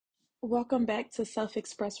Welcome back to Self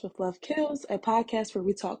Express with Love Kills, a podcast where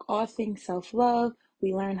we talk all things self love.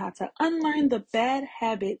 We learn how to unlearn the bad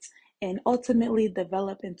habits and ultimately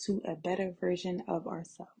develop into a better version of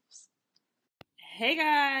ourselves. Hey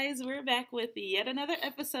guys, we're back with yet another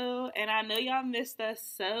episode, and I know y'all missed us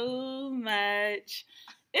so much.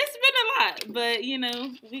 It's been a lot, but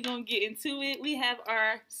we're gonna get into it. We have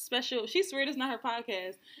our special. She swears it's not her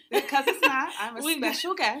podcast because it's not. I'm a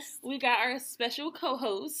special guest. We got our special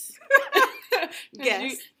co-host.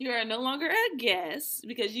 Guest. You are no longer a guest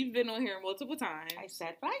because you've been on here multiple times. I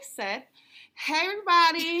said what I said. Hey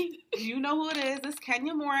everybody, you know who it is. It's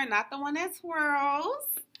Kenya Moore, not the one that swirls.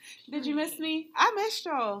 Did you miss me? I missed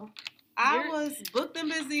y'all. I was booked and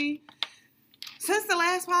busy since the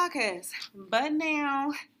last podcast. But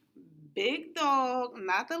now, Big Dog,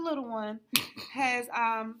 not the little one, has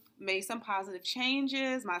made some positive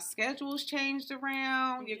changes. My schedule's changed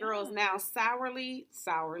around. Your girl's now sourly.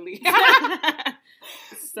 My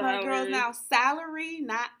girl's now salary,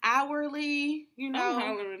 not hourly. You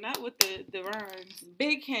know, not with the rhymes.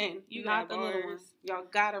 Big Ken, You not got the little bars. one. Y'all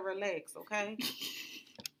gotta relax, okay?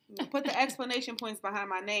 Put the explanation points behind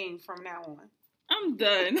my name from now on. I'm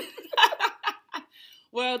done.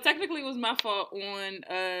 Well, technically, it was my fault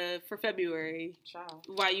for February. Child.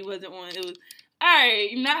 Why you wasn't on? It was alright.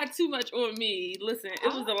 Not too much on me. Listen,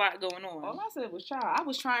 it was a lot going on. All I said was child. I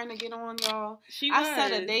was trying to get on, y'all. I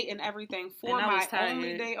set a date and everything for and my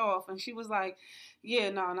only day off, and she was like, "Yeah,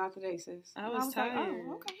 no, not today, sis." I was tired. Like,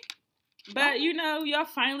 oh, okay. But y'all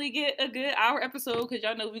finally get a good hour episode because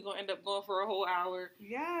y'all know we're gonna end up going for a whole hour.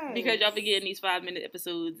 Yes. Because y'all be getting these 5-minute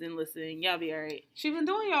episodes and listen, y'all be alright. She been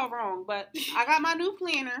doing y'all wrong, but I got my new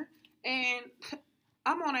planner and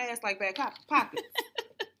I'm on her ass like bad pockets.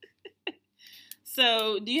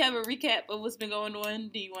 So, do you have a recap of what's been going on?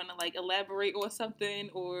 Do you want to elaborate on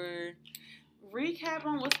something or recap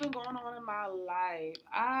on what's been going on in my life?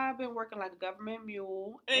 I've been working like a government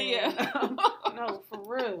mule. And, no, for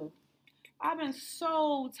real. I've been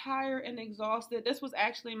so tired and exhausted. This was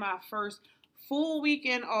actually my first full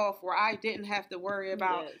weekend off where I didn't have to worry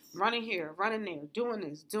about running here, running there, doing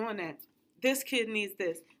this, doing that. This kid needs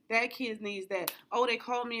this. That kid needs that. Oh, they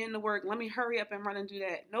called me into work. Let me hurry up and run and do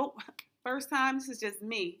that. Nope. First time, this is just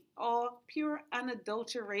me. All pure,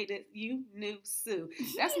 unadulterated, you knew Sue.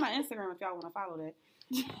 That's my Instagram if y'all want to follow that.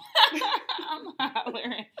 I'm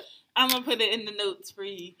hollering. I'm gonna put it in the notes for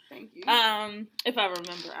you. Thank you. If I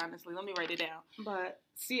remember, honestly, let me write it down. But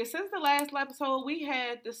see, since the last episode, we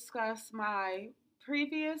had discussed my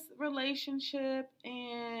previous relationship,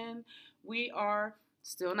 and we are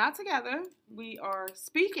still not together. We are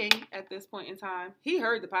speaking at this point in time. He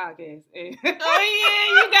heard the podcast. Oh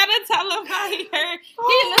yeah, you gotta tell him how he heard.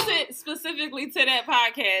 He listened specifically to that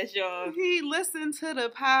podcast, y'all. He listened to the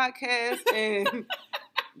podcast and.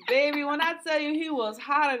 Baby, when I tell you he was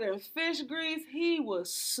hotter than fish grease, he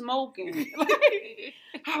was smoking. Like,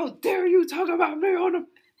 how dare you talk about me on the...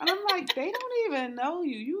 And I'm like, they don't even know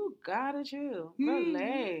you. You gotta chill.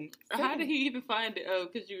 Relax. How did he even find it? Oh,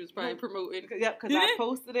 because you was probably promoting. Yep, because I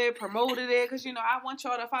posted it, promoted it, because, I want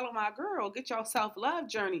y'all to follow my girl. Get your self-love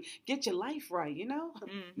journey. Get your life right,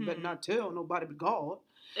 Mm-hmm. But not tell nobody but God.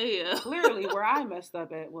 Yeah. Clearly, where I messed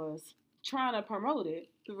up at was trying to promote it.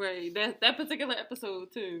 Right. That particular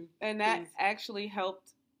episode, too. And that actually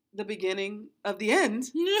helped the beginning of the end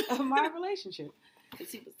of my relationship.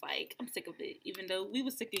 Because he was like, I'm sick of it, even though we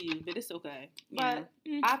were sick of you, but it's okay. But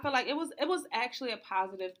I feel like it was actually a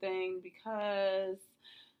positive thing because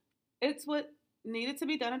it's what needed to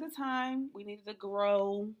be done at the time. We needed to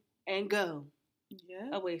grow and go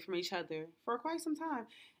away from each other for quite some time.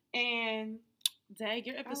 And Dag,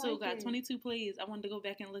 your episode got 22 plays. I wanted to go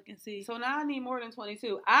back and look and see. So now I need more than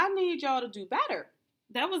 22. I need y'all to do better.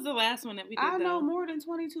 That was the last one that we did. I know more than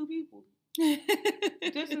 22 people.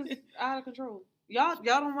 This is out of control. Y'all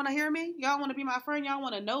don't want to hear me? Y'all want to be my friend? Y'all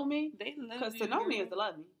want to know me? They love you. Because to know me is to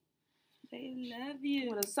love me. They love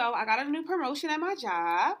you. So I got a new promotion at my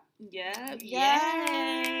job. Yeah.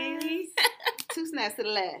 Yay. 2 snaps to the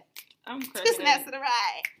left. I'm cracking. 2 snaps to the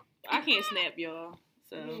right. I can't snap, y'all.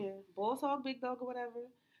 So yeah, Bull Hog, Big Dog, or whatever.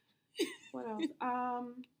 What else?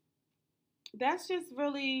 That's just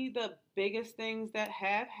really the biggest things that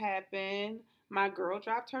have happened. My girl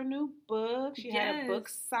dropped her new book. She had a book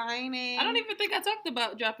signing. I don't even think I talked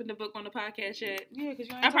about dropping the book on the podcast yet. Yeah, because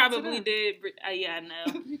you ain't I probably did. Yeah, I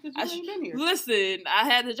know. Because you ain't been here. Listen, I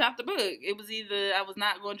had to drop the book. It was either I was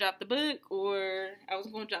not going to drop the book or I was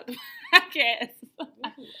going to drop the podcast.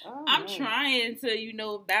 I'm trying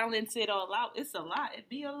to, balance it all out. It's a lot. It'd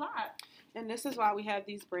be a lot. And this is why we have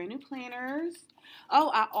these brand new planners.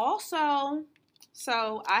 Oh, I also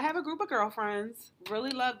So I have a group of girlfriends.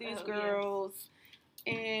 Really love these girls.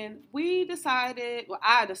 Yes. And we decided, well,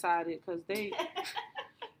 I decided, because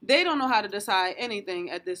they don't know how to decide anything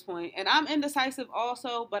at this point. And I'm indecisive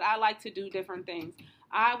also, but I like to do different things.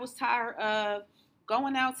 I was tired of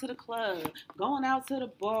going out to the club, going out to the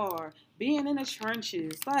bar, being in the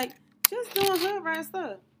trenches, like just doing hood rat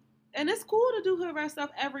stuff. And it's cool to do hood rat stuff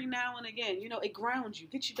every now and again. You know, it grounds you,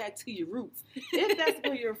 gets you back to your roots, if that's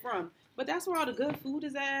where you're from. But that's where all the good food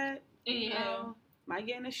is at. You know, might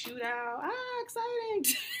get in a shootout.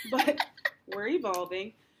 Exciting. But we're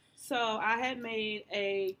evolving. So I had made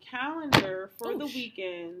a calendar for the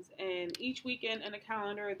weekends, and each weekend in the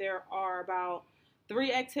calendar there are about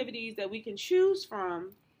 3 activities that we can choose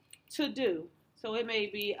from to do. So it may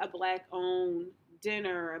be a Black-owned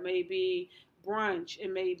dinner, it may be brunch,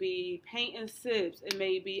 it may be paint and sips, it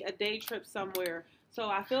may be a day trip somewhere. So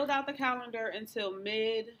I filled out the calendar until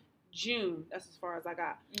mid-June. That's as far as I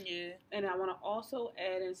got. Yeah. And I want to also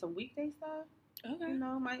add in some weekday stuff. Okay. You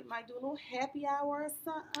know, might do a little happy hour or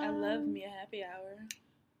something. I love me a happy hour.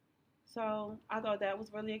 So I thought that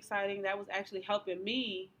was really exciting. That was actually helping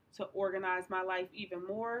me to organize my life even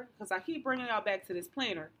more, because I keep bringing y'all back to this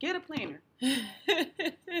planner. Get a planner.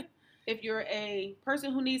 If you're a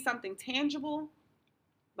person who needs something tangible,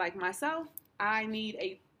 like myself, I need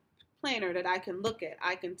a planner that I can look at,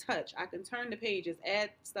 I can touch, I can turn the pages, add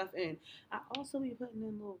stuff in. I also be putting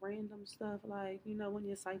in little random stuff, like, you know, when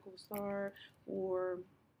your cycle start, or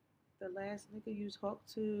the last nigga you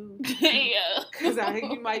talked to. Yeah. Because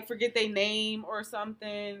you might forget their name or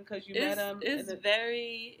something because you met them.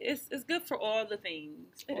 It's good for all the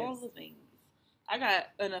things. All the things. I got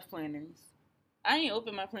enough planners. I ain't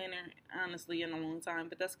opened my planner, honestly, in a long time,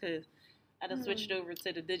 but that's because I done switched over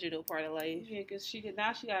to the digital part of life. Yeah, because she got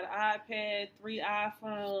an iPad, 3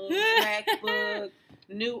 iPhones, MacBook,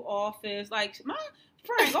 new office. Like, my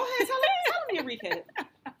friend, go ahead, tell them your recap.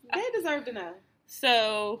 They deserve to know.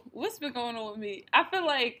 So, what's been going on with me? I feel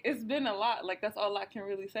like it's been a lot. Like, that's all I can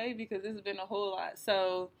really say, because it's been a whole lot.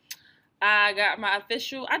 So, I got my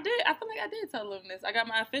official, I feel like I did tell them this. I got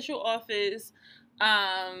my official office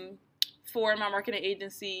for my marketing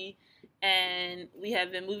agency. And we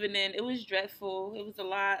have been moving in. It was dreadful. It was a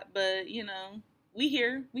lot. But, you know, we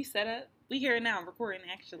here. We set up. We here now, recording,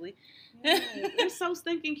 actually. Yeah, it's so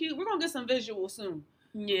stinking cute. We're going to get some visuals soon.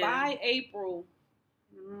 Yeah. By April.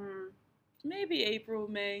 Maybe April,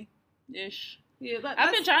 May-ish. Yeah,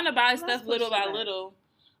 I've been trying to buy stuff little by little.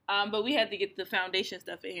 But we had to get the foundation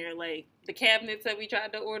stuff in here. Like, the cabinets that we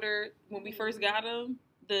tried to order when we first got them,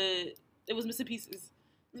 it was missing pieces.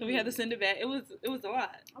 So we had to send it back. It was a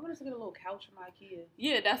lot. I want us to get a little couch from IKEA.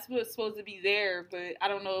 Yeah, that's what's supposed to be there, but I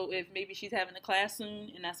don't know if maybe she's having a class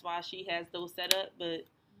soon, and that's why she has those set up. But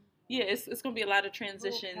yeah, it's gonna be a lot of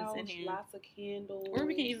transitions couch, in here. Lots of candles. Or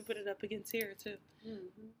we can even put it up against here too.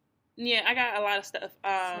 Mm-hmm. Yeah, I got a lot of stuff.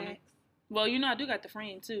 Snacks. Well, you know, I do got the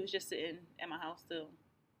frame too. It's just sitting at my house still.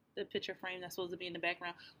 The picture frame that's supposed to be in the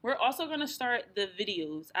background. We're also gonna start the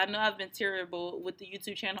videos. I know I've been terrible with the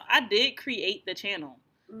YouTube channel. I did create the channel.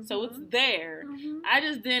 Mm-hmm. So it's there. Mm-hmm. I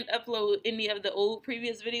just didn't upload any of the old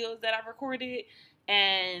previous videos that I recorded,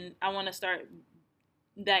 and I want to start,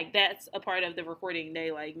 like, that's a part of the recording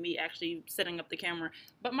day, like me actually setting up the camera.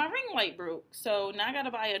 But my ring light broke, so now I gotta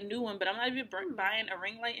buy a new one, but I'm not even buying a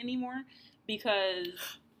ring light anymore because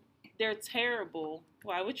they're terrible.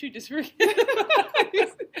 Why would you just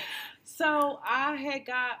So I had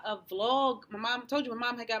got a vlog. My mom told you my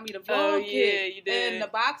mom had got me the vlog kit. You did. And the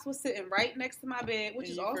box was sitting right next to my bed, which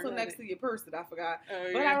is also next to your purse that I forgot.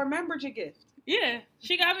 But I remembered your gift. Yeah,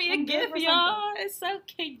 she got me a gift, y'all. It's so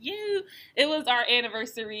cute. It was our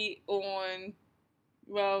anniversary on,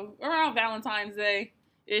 well, around Valentine's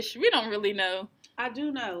Day-ish. We don't really know. I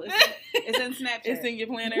do know. It's in Snapchat. It's in your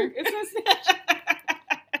planner. It's in Snapchat.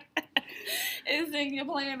 It's in your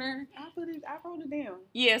planner. I wrote it down.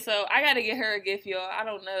 Yeah, so I got to get her a gift, y'all. I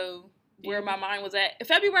don't know where my mind was at.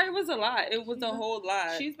 February was a lot. It was a whole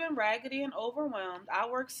lot. She's been raggedy and overwhelmed. I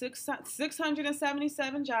worked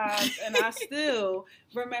 677 jobs, and I still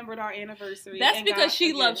remembered our anniversary. That's because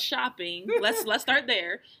she loves shopping. Let's start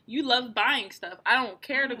there. You love buying stuff. I don't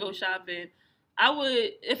care to go shopping. I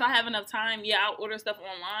would, if I have enough time, I'll order stuff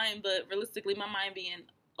online, but realistically, my mind be in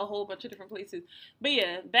a whole bunch of different places. But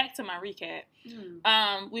yeah, back to my recap.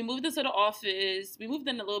 We moved into the office. We moved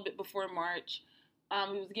in a little bit before March.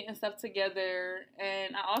 We was getting stuff together,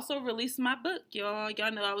 and I also released my book, y'all.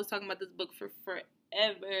 Y'all know I was talking about this book for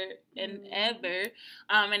forever and ever,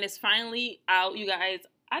 and it's finally out, you guys.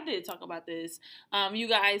 I did talk about this. You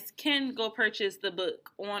guys can go purchase the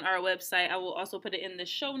book on our website. I will also put it in the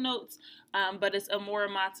show notes, but it's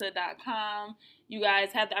amoramata.com. you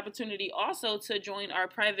guys have the opportunity also to join our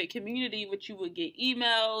private community, which you would get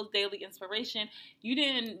emails, daily inspiration. You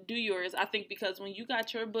didn't do yours, I think, because when you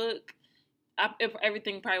got your book,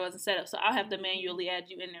 everything probably wasn't set up, so I'll have to manually add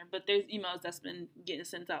you in there. But there's emails that's been getting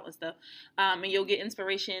sent out and stuff, and you'll get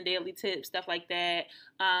inspiration, daily tips, stuff like that,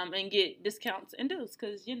 and get discounts and deals,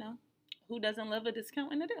 because, you know, who doesn't love a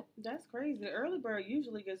discount and a deal? That's crazy. The early bird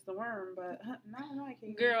usually gets the worm, but not like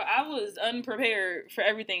it. Girl, I was unprepared for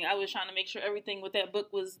everything. I was trying to make sure everything with that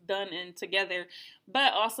book was done and together.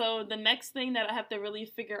 But also, the next thing that I have to really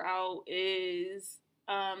figure out is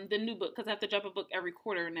the new book, because I have to drop a book every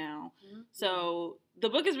quarter now. Mm-hmm. So the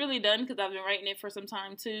book is really done because I've been writing it for some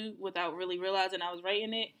time too without really realizing I was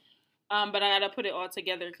writing it. But I gotta put it all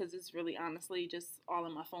together because it's really honestly just all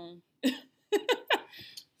in my phone.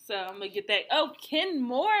 So I'm gonna get that. Oh, Ken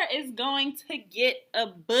Moore is going to get a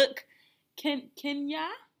book. Kenya?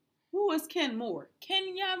 Who is Ken Moore?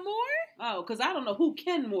 Kenya Moore? Oh, because I don't know who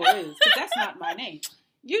Ken Moore is, because that's not my name.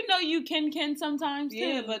 You know you Ken sometimes too.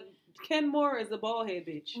 Yeah, but Ken Moore is the bald head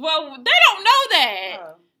bitch. Well, they don't know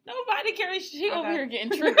that. Nobody cares. She over here getting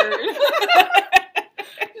triggered.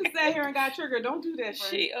 Just sat here and got triggered. Don't do that, friend.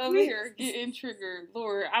 She over here getting triggered.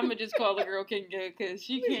 Lord, I'm going to just call the girl Kenya because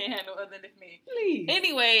she can't handle other than me. Please.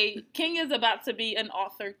 Anyway, Kenya's about to be an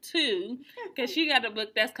author too because she got a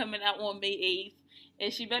book that's coming out on May 8th.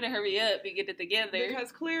 And she better hurry up and get it together.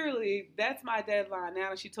 Because clearly, that's my deadline now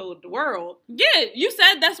that she told the world. Yeah, you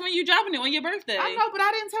said that's when you're dropping it, on your birthday. I know, but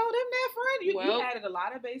I didn't tell them that, friend. You added a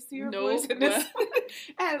lot of bass to your voice.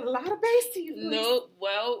 Added a lot of bass to your voice. No,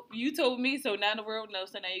 well, you told me, so now the world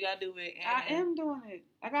knows, so now you got to do it. And I am doing it.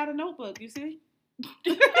 I got a notebook, you see?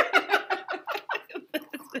 I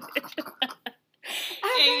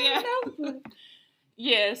got a notebook.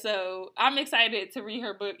 Yeah, so I'm excited to read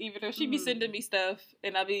her book, even though she be sending me stuff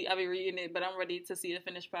and I'll be reading it, but I'm ready to see the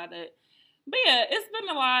finished product. But yeah, it's been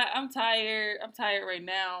a lot. I'm tired. I'm tired right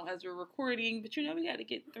now as we're recording, but you know we got to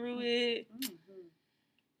get through it. Mm-hmm.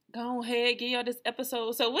 Go ahead, get y'all this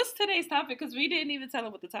episode. So what's today's topic? Because we didn't even tell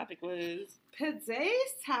them what the topic was.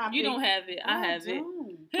 Today's topic? You don't have it. I have it.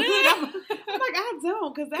 I'm like, I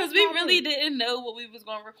don't. Because we really didn't know what we was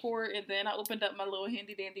going to record. And then I opened up my little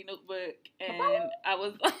handy dandy notebook. And I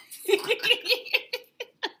was like,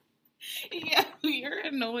 yeah, you're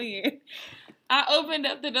annoying. I opened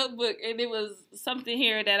up the notebook and it was something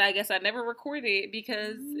here that I guess I never recorded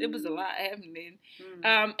because it was a lot happening.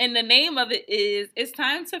 And the name of it is It's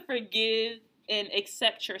Time to Forgive and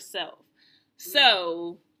Accept Yourself.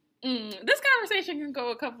 So, this conversation can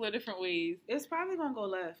go a couple of different ways. It's probably going to go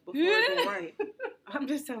left before it goes right. I'm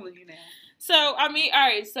just telling you now. So, I mean, all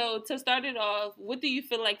right. So, to start it off, what do you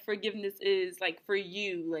feel like forgiveness is, like, for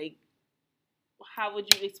you? Like, how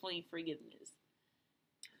would you explain forgiveness?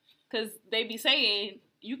 Because they be saying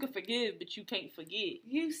you can forgive, but you can't forget.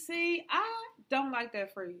 You see, I don't like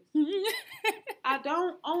that phrase. I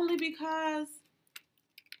don't, only because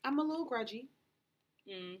I'm a little grudgy.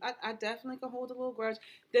 I definitely can hold a little grudge,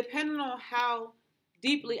 depending on how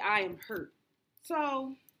deeply I am hurt.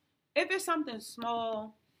 So, if it's something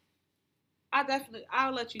small,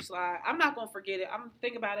 I'll let you slide. I'm not going to forget it. I'm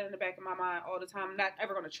thinking about it in the back of my mind all the time. I'm not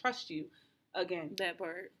ever going to trust you again. That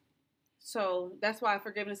part. So that's why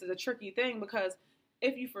forgiveness is a tricky thing, because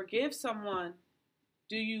if you forgive someone,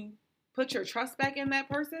 do you put your trust back in that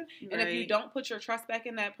person? Right. And if you don't put your trust back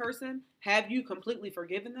in that person, have you completely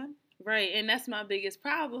forgiven them? Right. And that's my biggest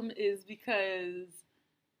problem, is because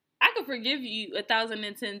I could forgive you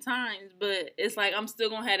 1,010 times, but it's like I'm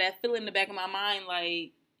still going to have that feeling in the back of my mind,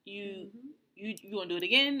 like you going to do it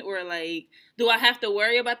again? Or like, do I have to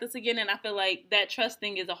worry about this again? And I feel like that trust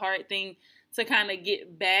thing is a hard thing to kind of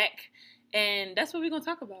get back. And that's what we're going to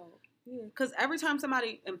talk about. Yeah, because every time someone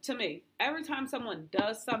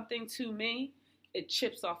does something to me, it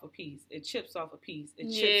chips off a piece. It chips off a piece. It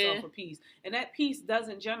chips off a piece. And that piece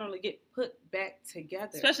doesn't generally get put back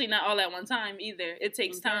together. Especially not all at one time either. It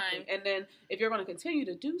takes time. And then if you're going to continue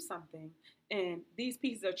to do something and these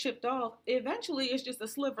pieces are chipped off, eventually it's just a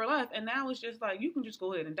sliver left. And now it's just like, you can just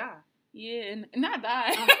go ahead and die. Yeah, and not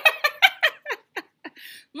die.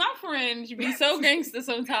 My friends be so gangster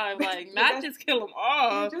sometimes, like, not just kill them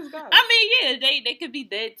off. Just go. I mean, yeah, they could be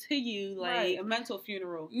dead to you, like right, a mental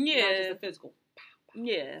funeral, yeah, not just a physical.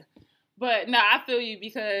 Yeah, but no, I feel you,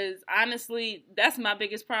 because honestly, that's my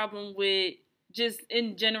biggest problem with just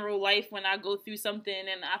in general life when I go through something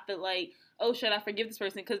and I feel like, oh, should I forgive this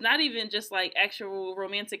person? Because not even just like actual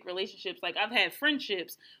romantic relationships, like I've had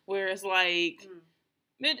friendships where it's like,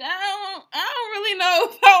 bitch, I don't really know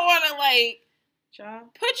if I want to like.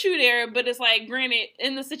 Put you there, but it's like, granted,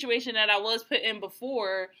 in the situation that I was put in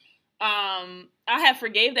before, I have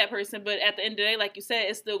forgave that person, but at the end of the day, like you said,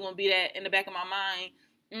 it's still going to be that in the back of my mind.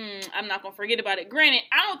 I'm not going to forget about it. Granted,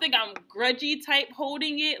 I don't think I'm grudgy type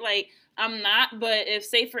holding it. Like, I'm not. But if,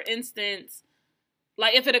 say, for instance,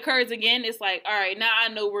 like, if it occurs again, it's like, all right, now I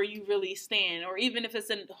know where you really stand. Or even if it's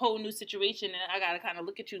a whole new situation and I got to kind of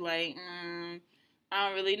look at you like, I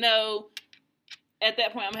don't really know. At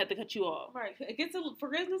that point, I'm going to have to cut you off. Right.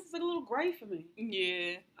 Forgiveness is a little gray for me.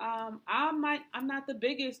 Yeah. I'm not the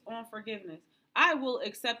biggest on forgiveness. I will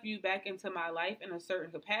accept you back into my life in a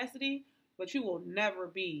certain capacity, but you will never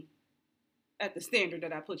be at the standard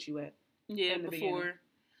that I put you at. Yeah, before.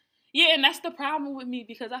 Yeah, and that's the problem with me,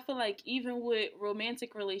 because I feel like even with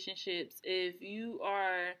romantic relationships, if you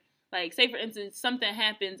are, like, say for instance, something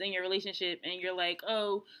happens in your relationship and you're like,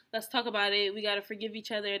 oh, let's talk about it, we gotta forgive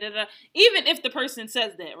each other, even if the person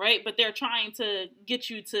says that, right? But they're trying to get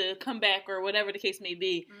you to come back or whatever the case may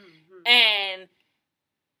be. Mm-hmm. And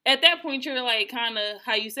at that point, you're like, kind of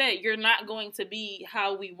how you said, you're not going to be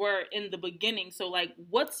how we were in the beginning. So, like,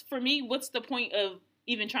 what's the point of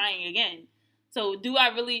even trying again? So do I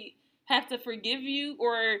really have to forgive you?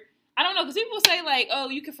 Or, I don't know, because people say, like, oh,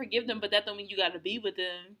 you can forgive them, but that don't mean you got to be with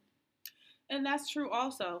them. And that's true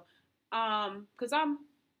also. Because I'm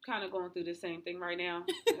kind of going through the same thing right now.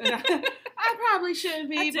 I probably shouldn't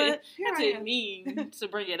be, but I didn't mean to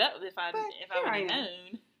bring it up if I would have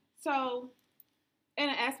known. So, in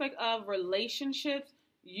an aspect of relationships,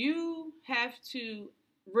 you have to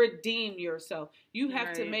redeem yourself. You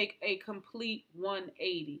have to make a complete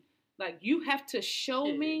 180. Like, you have to show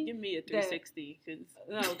me. Give me a 360.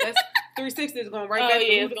 No, that's 360 is going right back. Oh,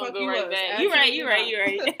 yeah, it's going to go right back. You're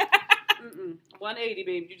right. 180,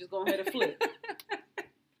 baby. You just go ahead and flip.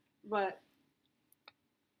 But,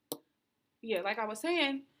 yeah, like I was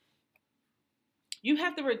saying, you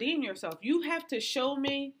have to redeem yourself. You have to show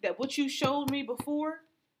me that what you showed me before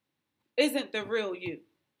isn't the real you.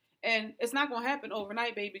 And it's not going to happen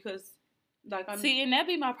overnight, baby, because, like, See, and that'd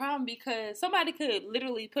be my problem, because somebody could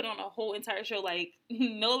literally put on a whole entire show, like,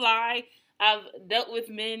 no lie, I've dealt with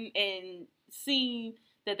men and seen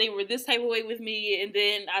that they were this type of way with me, and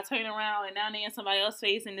then I turn around and now they're in somebody else's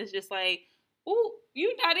face, and it's just like, ooh,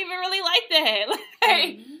 you not even really like that.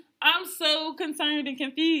 Like, I'm so concerned and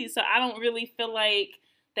confused, so I don't really feel like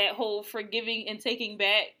that whole forgiving and taking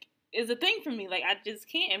back is a thing for me. Like, I just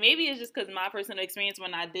can't. And maybe it's just because my personal experience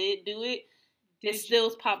when I did do it, it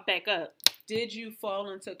still popped back up. Did you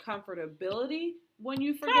fall into comfortability when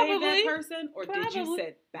you forgave that person? Or did you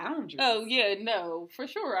set boundaries? Oh, yeah, no. For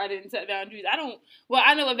sure, I didn't set boundaries. I know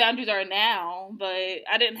what boundaries are now, but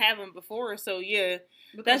I didn't have them before. So, yeah,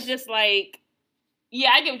 that's just like,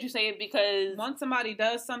 yeah, I get what you're saying, because once somebody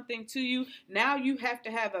does something to you, now you have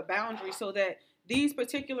to have a boundary so that these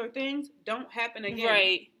particular things don't happen again.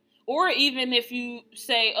 Right. Or even if you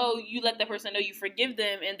say, oh, you let that person know you forgive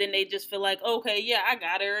them, and then they just feel like, okay, yeah, I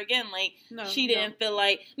got her again. Like, she didn't feel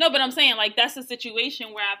like... No, but I'm saying, like, that's a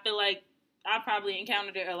situation where I feel like I probably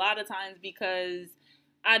encountered it a lot of times because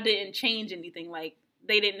I didn't change anything. Like,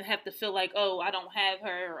 they didn't have to feel like, oh, I don't have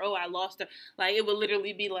her, or, oh, I lost her. Like, it would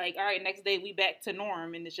literally be like, all right, next day we back to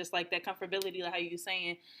norm. And it's just like that comfortability, like how you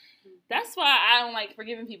saying. That's why I don't like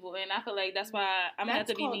forgiving people. And I feel like that's why I'm going to have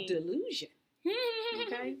to be mean. That's called delusion.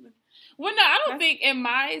 Okay. Well, no, I don't think, in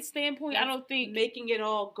my standpoint, I don't think making it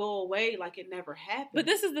all go away like it never happened. But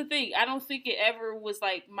this is the thing. I don't think it ever was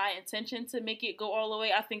like my intention to make it go all the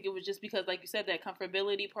way. I think it was just because, like you said, that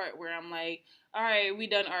comfortability part where I'm like, all right, we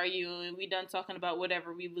done arguing, we done talking about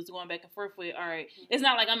whatever we was going back and forth with. All right, it's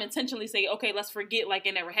not like I'm intentionally saying, okay, let's forget like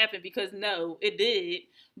it never happened, because no, it did.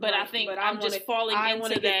 But I think I'm just falling into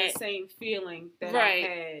that get the same feeling that I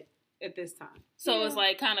had at this time. So it's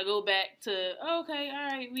like kind of go back to, okay,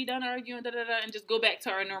 all right, we done arguing, and just go back to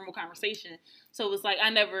our normal conversation. So it's like I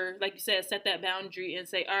never, like you said, set that boundary and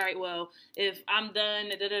say, all right, well, if I'm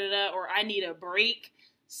done, or I need a break,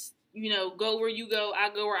 you know, go where you go, I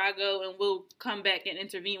go where I go, and we'll come back and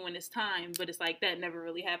intervene when it's time. But it's like that never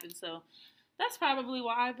really happened. So that's probably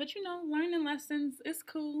why. But, you know, learning lessons, it's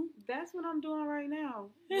cool. That's what I'm doing right now.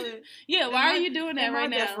 Yeah, why are you doing that right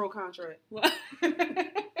now? Death row contract.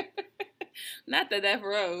 Not the death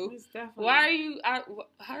row. Why are you?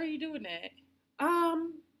 How are you doing that? How?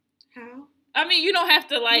 I mean, you don't have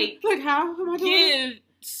to like how am I doing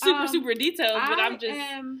give super details, but I'm just.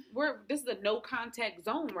 This is a no contact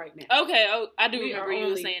zone right now. Okay. Oh, I do remember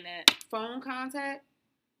you saying that. Phone contact.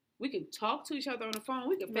 We can talk to each other on the phone.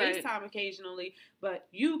 We can FaceTime occasionally, but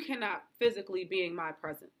you cannot physically be in my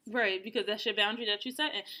presence. Right, because that's your boundary that you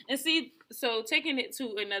set. And see, so taking it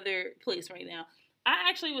to another place right now. I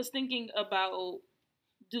actually was thinking about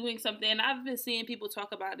doing something, and I've been seeing people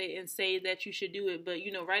talk about it and say that you should do it, but,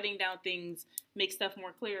 you know, writing down things makes stuff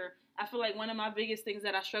more clear. I feel like one of my biggest things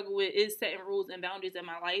that I struggle with is setting rules and boundaries in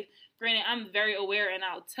my life. Granted, I'm very aware, and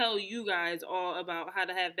I'll tell you guys all about how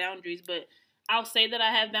to have boundaries, but I'll say that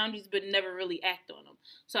I have boundaries, but never really act on them.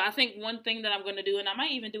 So I think one thing that I'm going to do, and I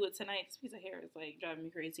might even do it tonight, this piece of hair is, like, driving me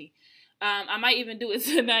crazy. I might even do it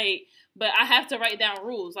tonight, but I have to write down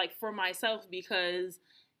rules, like, for myself, because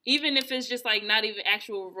even if it's just, like, not even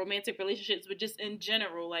actual romantic relationships, but just in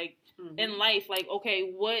general, like, in life, like,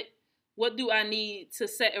 okay, what do I need to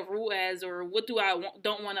set a rule as, or what do I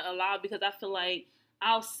don't want to allow? Because I feel like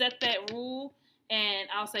I'll set that rule and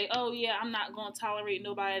I'll say, oh yeah, I'm not going to tolerate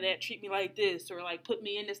nobody that treat me like this or like put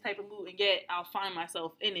me in this type of mood, and yet I'll find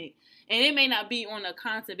myself in it. And it may not be on a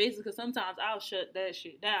constant basis, because sometimes I'll shut that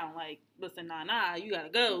shit down. Like, listen, nah, you gotta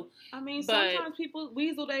go. I mean, sometimes people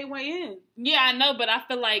weasel their way in. Yeah, I know, but I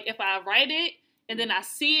feel like if I write it, and then I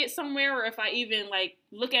see it somewhere, or if I even, like,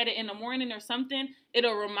 look at it in the morning or something,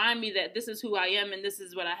 it'll remind me that this is who I am and this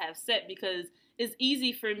is what I have set, because it's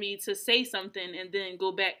easy for me to say something and then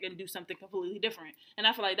go back and do something completely different. And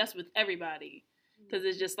I feel like that's with everybody, because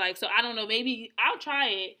it's just like, so I don't know, maybe I'll try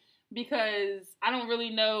it, because I don't really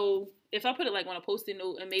know if I put it, like, on a Post-it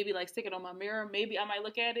note and maybe, like, stick it on my mirror, maybe I might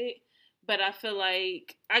look at it. But I feel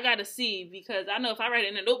like I gotta see, because I know if I write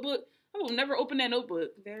it in a notebook, I will never open that notebook.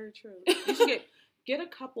 Very true. You should get a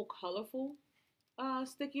couple colorful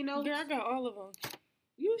sticky notes. Girl, I got all of them.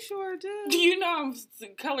 You sure do. You know I'm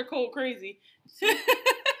color code crazy.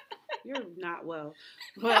 You're not well.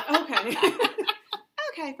 But okay.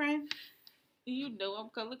 Okay, friend. You know I'm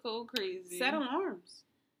color code crazy. Set alarms.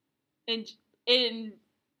 And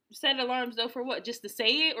set alarms, though, for what? Just to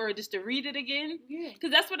say it or just to read it again? Yeah.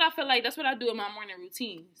 Because that's what I feel like. That's what I do in my morning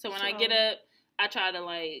routine. So when I get up, I try to,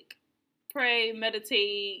 like, pray,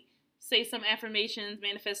 meditate, say some affirmations,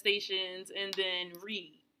 manifestations, and then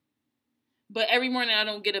read. But every morning I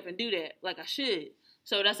don't get up and do that like I should.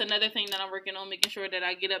 So that's another thing that I'm working on, making sure that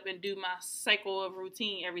I get up and do my cycle of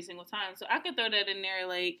routine every single time. So I can throw that in there,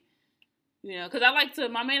 like, you know, because I like to,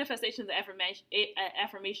 my manifestations and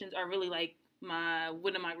affirmations are really like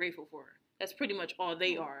what am I grateful for? That's pretty much all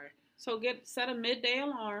they are. So set a midday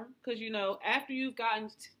alarm, because, you know, after you've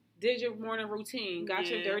did your morning routine, got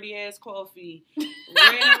your dirty ass coffee,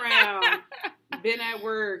 ran around, been at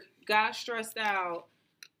work, got stressed out.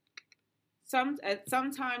 At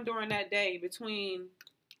some time during that day, between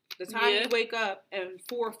the time you wake up and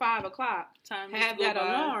 4 or 5 o'clock, have that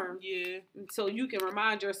alarm. Yeah. So you can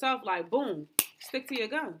remind yourself, like, boom, stick to your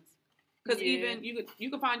guns. Because even you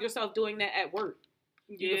can find yourself doing that at work.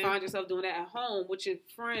 You can find yourself doing that at home with your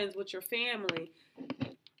friends, with your family.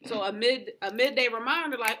 So a midday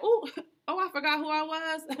reminder, like, oh, I forgot who I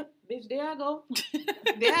was. Bitch, there I go.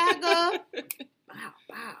 There I go.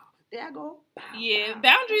 Wow. There I go. Yeah,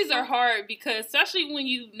 boundaries are hard, because especially when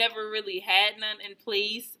you never really had none in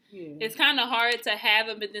place, it's kind of hard to have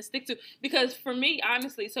them and then stick to. Because for me,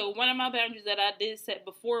 honestly, so one of my boundaries that I did set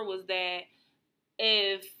before was that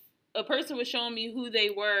if a person was showing me who they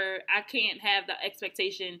were, I can't have the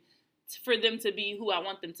expectation for them to be who I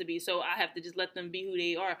want them to be. So I have to just let them be who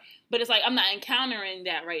they are. But it's like, I'm not encountering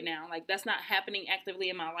that right now. Like, that's not happening actively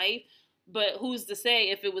in my life. But who's to say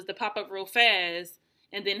if it was to pop up real fast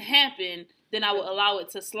and then happen, then I would allow it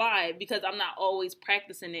to slide, because I'm not always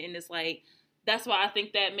practicing it. And it's like, that's why I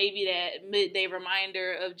think that maybe that midday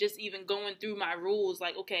reminder of just even going through my rules,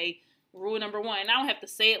 like, okay, rule number 1, and I don't have to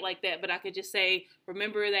say it like that, but I could just say,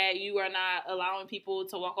 remember that you are not allowing people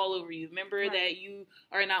to walk all over you. Remember that you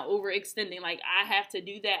are not overextending. Like, I have to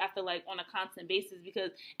do that, I feel like, on a constant basis,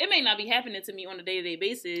 because it may not be happening to me on a day-to-day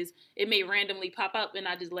basis. It may randomly pop up and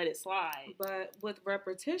I just let it slide. But with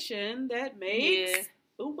repetition, that makes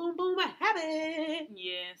boom, boom, boom, a habit.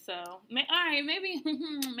 Yeah, so, all right,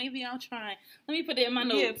 maybe I'll try. Let me put it in my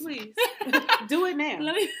notes. Yeah, please. Do it now.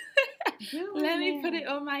 Let me put it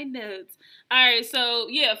on my notes. All right, so,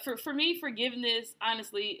 yeah, for me, forgiveness,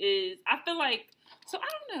 honestly, is, I feel like, so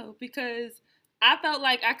I don't know, because I felt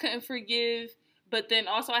like I couldn't forgive, but then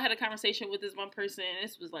also I had a conversation with this one person, and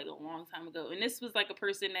this was like a long time ago, and this was like a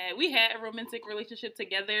person that we had a romantic relationship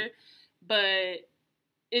together, but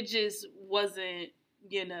it just wasn't,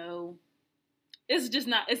 you know, it's just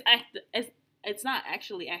not, it's not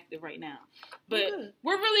actually active right now, but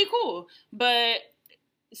we're really cool, but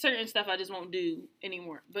certain stuff I just won't do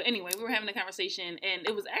anymore. But anyway, we were having a conversation, and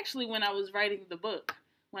it was actually when I was writing the book.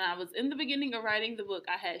 When I was in the beginning of writing the book,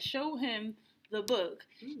 I had showed him the book,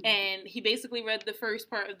 and he basically read the first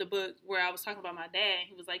part of the book where I was talking about my dad.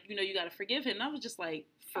 He was like, you know, you got to forgive him. And I was just like,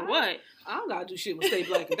 for what? I don't got to do shit with Stay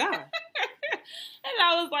Black and Die.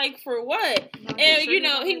 I was like, for what? No, And, sure you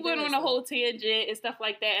know, he do went on a whole tangent and stuff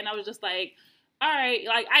like that. And I was just like, all right,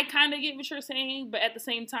 like, I kind of get what you're saying. But at the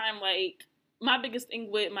same time, like, my biggest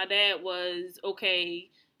thing with my dad was, okay,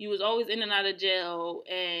 you was always in and out of jail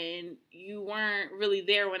and you weren't really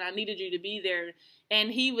there when I needed you to be there. And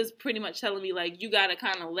he was pretty much telling me, like, you got to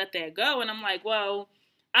kind of let that go. And I'm like, well,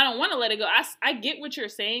 I don't want to let it go. I get what you're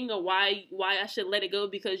saying or why I should let it go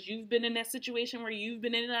because you've been in that situation where you've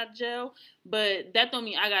been in and out of jail. But that don't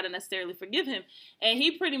mean I got to necessarily forgive him. And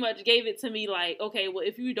he pretty much gave it to me like, okay, well,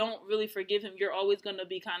 if you don't really forgive him, you're always going to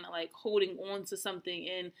be kind of like holding on to something.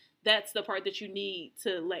 And that's the part that you need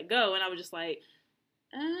to let go. And I was just like,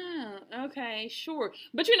 oh, okay, sure.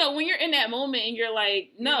 But you know, when you're in that moment and you're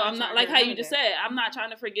like, no, I'm not, like how you just said, I'm not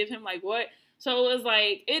trying to forgive him, like what? So it was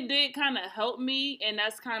like, it did kind of help me, and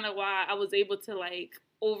that's kind of why I was able to like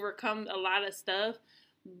overcome a lot of stuff.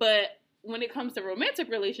 But when it comes to romantic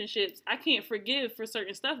relationships, I can't forgive for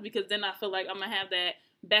certain stuff because then I feel like I'm gonna have that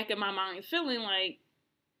back in my mind feeling like,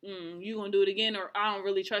 you gonna do it again, or I don't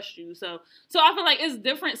really trust you. So I feel like it's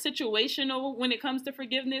different situational when it comes to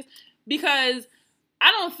forgiveness because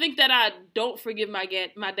I don't think that I don't forgive my dad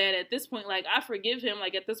at this point. Like, I forgive him,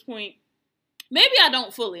 like, at this point. Maybe I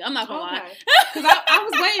don't fully. I'm not gonna lie. Because I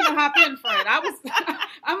was waiting to hop in, friend.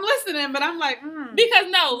 I'm listening, but I'm like, Because,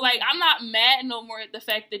 no, like, I'm not mad no more at the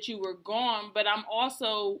fact that you were gone, but I'm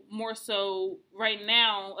also more so right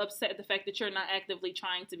now upset at the fact that you're not actively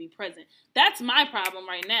trying to be present. That's my problem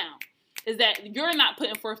right now, is that you're not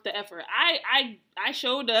putting forth the effort. I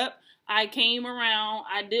showed up. I came around,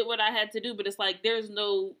 I did what I had to do, but it's like there's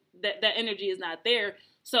no, that energy is not there.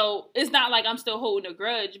 So it's not like I'm still holding a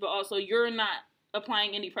grudge, but also you're not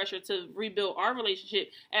applying any pressure to rebuild our relationship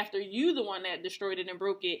after you the one that destroyed it and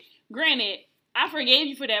broke it. Granted, I forgave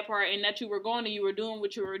you for that part and that you were going and you were doing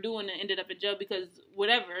what you were doing and ended up in jail because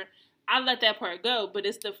whatever. I let that part go, but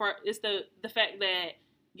it's the fact that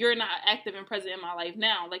you're not active and present in my life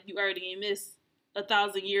now. Like you already missed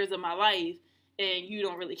 1,000 years of my life and you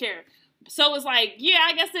don't really care. So it's like, yeah,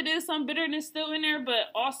 I guess it is some bitterness still in there,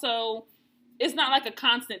 but also it's not like a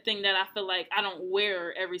constant thing that I feel like I don't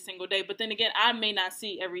wear every single day. But then again, I may not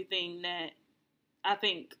see everything that I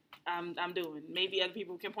think I'm doing. Maybe other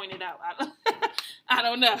people can point it out. I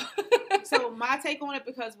don't know. So my take on it,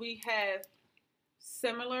 because we have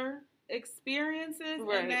similar experiences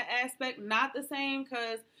in that aspect, not the same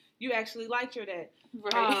because you actually liked your dad.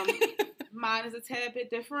 Right. Mine is a tad bit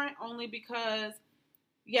different only because,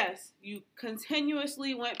 yes, you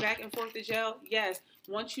continuously went back and forth to jail. Yes,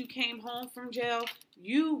 once you came home from jail,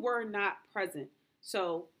 you were not present.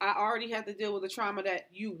 So I already have to deal with the trauma that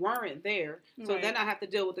you weren't there. So then I have to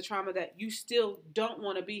deal with the trauma that you still don't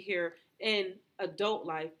want to be here in adult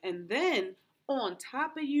life. And then on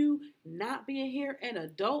top of you not being here in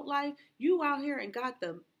adult life, you out here and got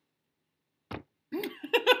the...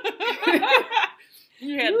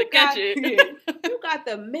 You had to catch it. You got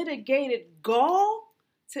the mitigated gall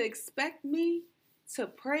to expect me to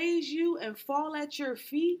praise you and fall at your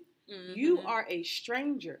feet. Mm-hmm. You are a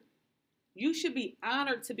stranger. You should be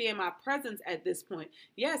honored to be in my presence at this point.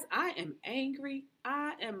 Yes, I am angry.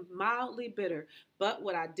 I am mildly bitter. But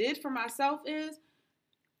what I did for myself is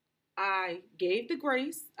I gave the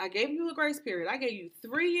grace. I gave you a grace period. I gave you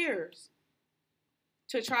 3 years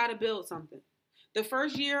to try to build something. The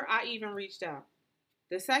first year, I even reached out.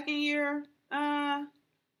 The second year, the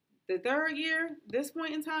third year, this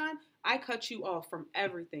point in time, I cut you off from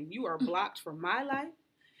everything. You are blocked from my life.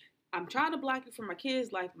 I'm trying to block you from my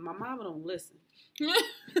kids' life, but my mama don't listen. No,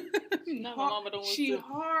 my mama don't listen. She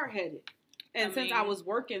hard-headed. And since I was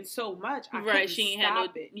working so much, I couldn't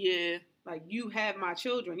stop it. Yeah. Like, you have my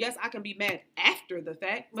children. Yes, I can be mad after the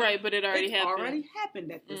fact. Right, but it already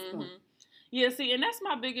happened at this point. Yeah, see, and that's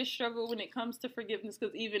my biggest struggle when it comes to forgiveness,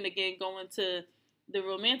 because even, again, going to the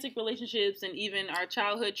romantic relationships and even our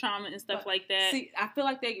childhood trauma and stuff like that. See, I feel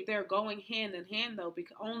like they're going hand in hand, though,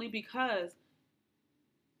 only because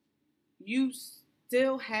you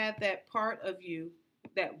still have that part of you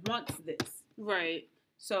that wants this. Right.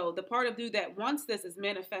 So the part of you that wants this is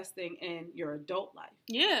manifesting in your adult life.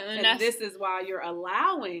 Yeah, and this is why you're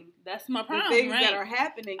allowing that's my problem, the things right? that are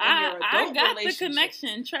happening in your adult relationship. I got the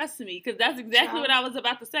connection, trust me, because that's exactly what I was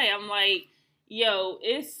about to say. I'm like, yo,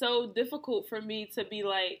 it's so difficult for me to be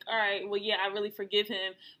like, all right, well, yeah, I really forgive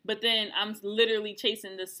him, but then I'm literally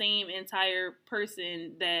chasing the same entire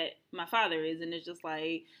person that my father is, and it's just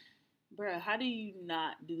like, bruh, how do you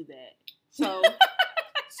not do that?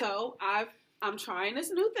 So I'm trying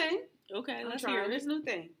this new thing. Okay, let's hear it. This new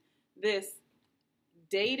thing. This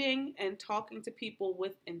dating and talking to people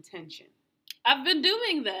with intention. I've been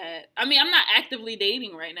doing that. I mean, I'm not actively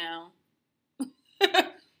dating right now.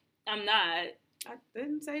 I'm not. I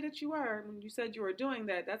didn't say that you were. When you said you were doing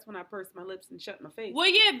that, that's when I pursed my lips and shut my face. Well,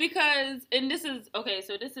 yeah, because, and this is, okay,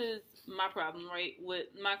 so this is my problem, right, with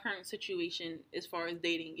my current situation as far as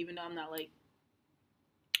dating, even though I'm not, like,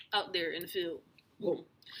 out there in the field. Whoa.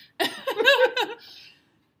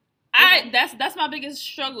 That's my biggest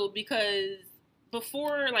struggle, because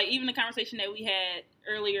before, like, even the conversation that we had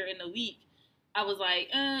earlier in the week, I was like,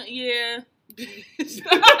 yeah.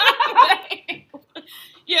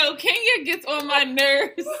 Yo, Kenya gets on my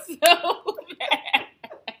nerves so bad.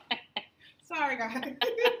 Sorry, guys.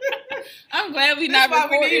 I'm glad we're not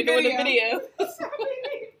recording doing the video.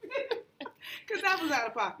 Because that was out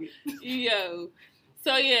of pocket. Yo.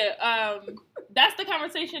 So, yeah, that's the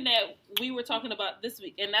conversation that we were talking about this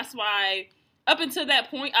week. And that's why, up until that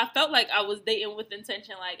point, I felt like I was dating with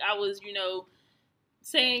intention. Like, I was,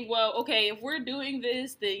 saying, well, okay, if we're doing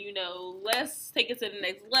this, then, let's take it to the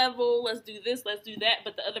next level. Let's do this, let's do that.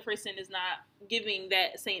 But the other person is not giving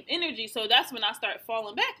that same energy. So that's when I start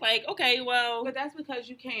falling back. Like, okay, well. But that's because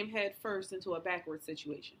you came head first into a backward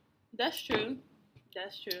situation. That's true.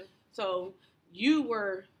 That's true. So you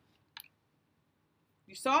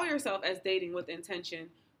saw yourself as dating with intention,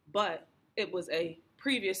 but it was a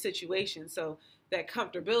previous situation. So that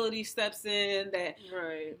comfortability steps in, that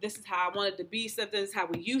right. This is how I wanted to be stepped in, this is how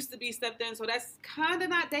we used to be stepped in. So that's kind of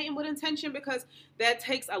not dating with intention, because that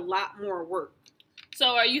takes a lot more work. So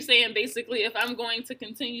are you saying basically if I'm going to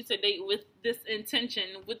continue to date with this intention,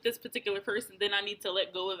 with this particular person, then I need to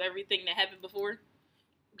let go of everything that happened before?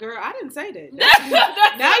 Girl, I didn't say that.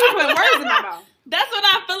 Now you put words in my mouth. That's what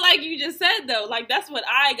I feel like you just said, though. Like, that's what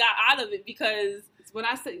I got out of it, because when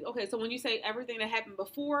I say, okay, so when you say everything that happened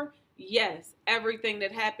before, yes, everything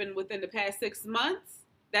that happened within the past 6 months,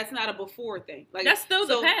 that's not a before thing. Like, that's still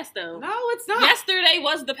the past, though. No, it's not. Yesterday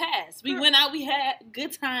was the past. We went out, we had a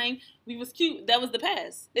good time, we was cute. That was the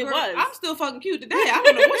past. It was. I'm still fucking cute today. I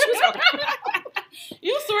don't know what you're talking about.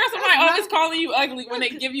 You swear somebody always calling you ugly when they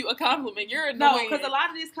give you a compliment. You're annoying. No, because a lot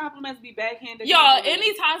of these compliments be backhanded. Y'all,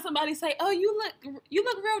 anytime somebody say, "Oh, you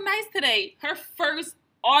look real nice today," her first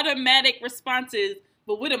automatic response is,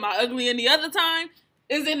 "But what, am I ugly any other time?"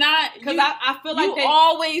 Is it not? Because I feel like they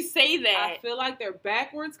always say that. I feel like they're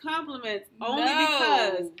backwards compliments only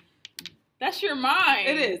because that's your mind.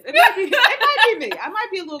 It is. It might be me. I might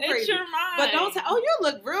be a little crazy. It's your mind. But don't say, "Oh, you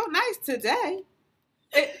look real nice today."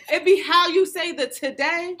 It be how you say the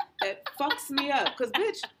today that fucks me up. Because,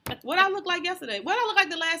 bitch, what I look like yesterday? What I look like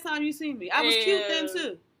the last time you seen me? I was cute then,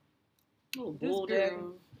 too. Oh, this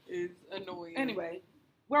girl is annoying. Anyway,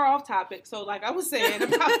 we're off topic. So, like I was saying,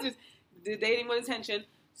 about this, the dating with intention.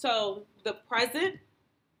 So, the present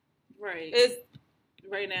is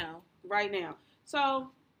right now. Right now.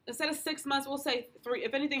 So, instead of 6 months, we'll say 3.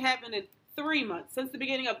 If anything happened in 3 months since the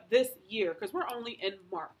beginning of this year, because we're only in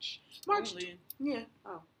March. Yeah.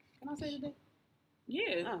 Oh, can I say today?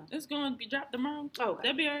 Yeah. It's going to be dropped tomorrow. Oh, okay.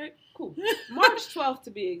 That'd be all right. Cool. March 12th to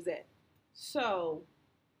be exact. So,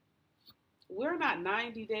 we're not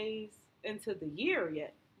 90 days into the year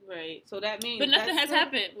yet. Right. So that means. But nothing has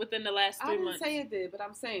happened within the last 3 months. I didn't say it did, but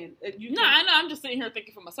I'm saying. I know. I'm just sitting here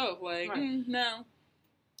thinking for myself. Like, right. No.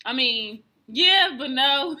 I mean, yeah, but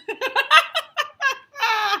no.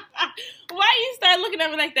 Why you start looking at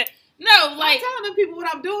me like that? No, like. I'm telling the people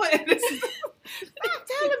what I'm doing. Stop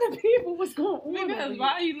telling the people what's going on. Because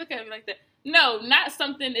why are you looking at me like that? No, not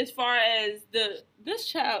something as far as this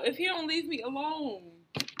child. If he don't leave me alone.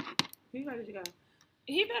 Where did you go?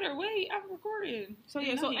 He better wait. I'm recording. So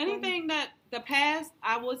yeah, so anything that the past,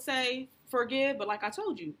 I would say forgive. But like I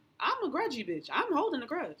told you, I'm a grudgy bitch. I'm holding a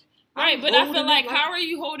grudge. Right, but I feel like, how are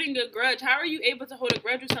you holding a grudge? How are you able to hold a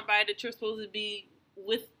grudge with somebody that you're supposed to be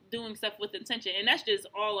with, doing stuff with intention? And that's just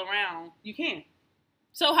all around. You can't.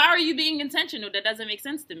 So how are you being intentional? That doesn't make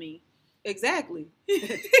sense to me. Exactly.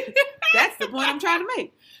 That's the point I'm trying to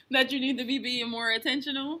make. That you need to be being more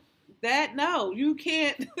intentional? No, you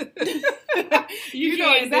can't. you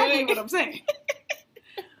know exactly what I'm saying.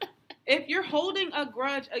 If you're holding a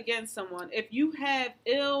grudge against someone, if you have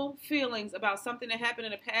ill feelings about something that happened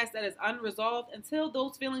in the past that is unresolved, until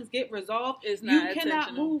those feelings get resolved, you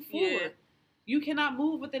cannot move forward. Yeah. You cannot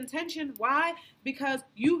move with intention. Why? Because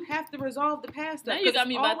you have to resolve the past stuff. Now you got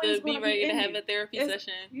me about to be ready to have a therapy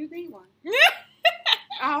session. You need one.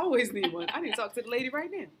 I always need one. I need to talk to the lady right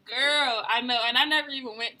now. Girl, I know. And I never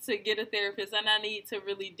even went to get a therapist. And I need to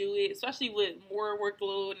really do it, especially with more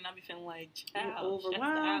workload. And I be feeling like, child,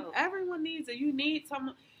 overwhelmed. Everyone needs it. You need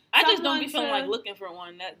someone. I just don't be feeling like looking for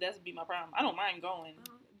one. That's be my problem. I don't mind going.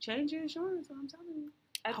 Change your insurance, I'm telling you.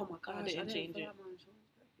 Oh my gosh, I didn't change it.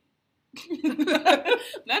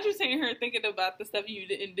 Not you sitting here thinking about the stuff you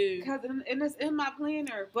didn't do. Because it's in my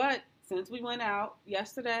planner. But since we went out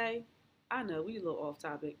yesterday, I know we a little off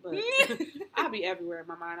topic, but I'll be everywhere in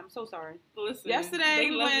my mind. I'm so sorry. Listen,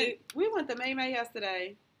 yesterday we went to May May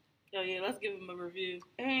yesterday. Oh yeah, let's give them a review.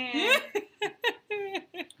 And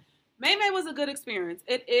May May was a good experience.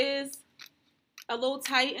 It is a little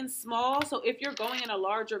tight and small. So if you're going in a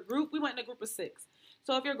larger group, we went in a group of 6.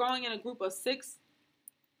 So if you're going in a group of 6,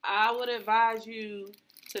 I would advise you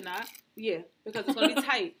to not. Yeah, because it's gonna be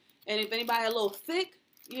tight. And if anybody a little thick,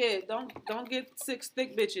 yeah, don't get 6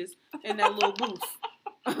 thick bitches in that little booth.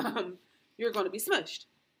 You're gonna be smushed.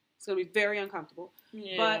 It's gonna be very uncomfortable.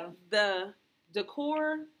 Yeah. But the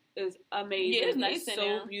decor is amazing. Yeah, it's nice. It's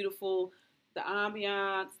so beautiful. The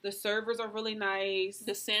ambiance, the servers are really nice.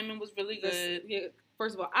 The salmon was really good. Yeah.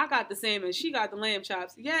 First of all, I got the salmon. She got the lamb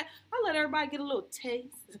chops. Yeah, I let everybody get a little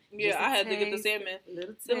taste. Yeah, I had to get the salmon.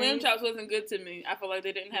 The lamb chops wasn't good to me. I feel like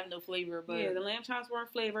they didn't have no flavor. But yeah, the lamb chops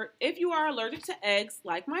weren't flavored. If you are allergic to eggs,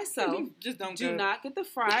 like myself, just do not get the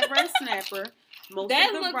fried red snapper.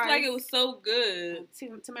 That looked like it was so good.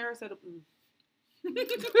 Tamara said, Let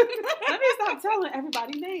me stop telling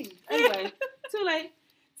everybody names. Anyway, too late.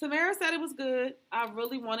 Tamara said it was good. I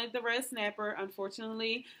really wanted the red snapper.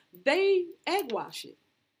 Unfortunately, they egg wash it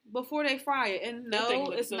before they fry it. And no,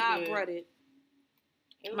 it's so not breaded.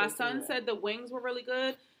 My son said the wings were really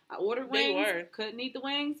good. I ordered wings. They were. Couldn't eat the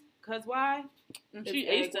wings. Because why? She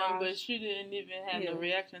ate them, but she didn't even have no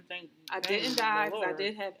reaction. I didn't die because I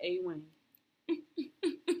did have a wing.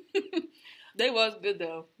 They was good,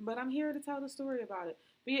 though. But I'm here to tell the story about it.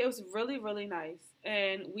 But yeah, it was really, really nice.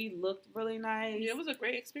 And we looked really nice. Yeah, it was a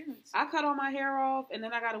great experience. I cut all my hair off, and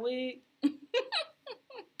then I got a wig.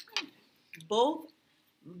 Both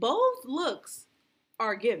looks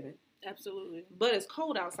are given. Absolutely. But it's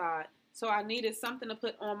cold outside, so I needed something to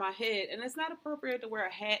put on my head. And it's not appropriate to wear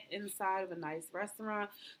a hat inside of a nice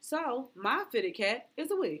restaurant. So my fitted cap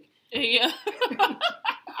is a wig. Yeah.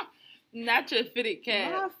 Not your fitted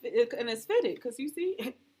cap. And it's fitted, because you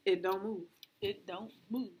see, it don't move. It don't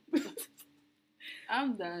move.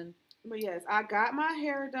 I'm done. But yes, I got my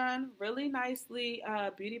hair done really nicely.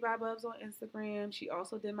 Beauty by Bubs on Instagram. She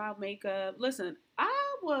also did my makeup. Listen,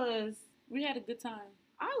 we had a good time.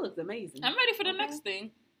 I looked amazing. I'm ready for the next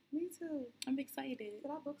thing. Me too. I'm excited.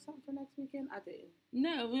 Did I book something for next weekend? I did.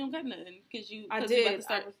 No, we don't got nothing. I did.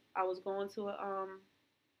 I was going to a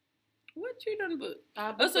What you done book?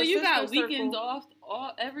 So you got weekends off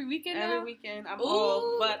every weekend now? Every weekend I'm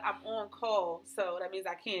off, but I'm on call, so that means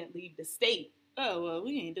I can't leave the state. Oh, well,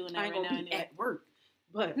 we ain't doing that right now. I ain't gonna be at work,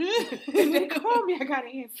 but if they call me, I gotta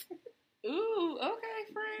answer. Ooh,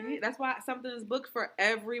 okay, friend. Yeah, that's why something is booked for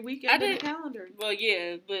every weekend in the calendar. Well,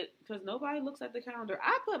 yeah, but because nobody looks at the calendar.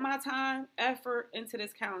 I put my time, effort into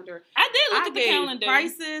this calendar. I did look at the calendar.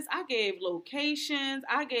 Prices. I gave locations.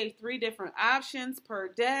 I gave 3 different options per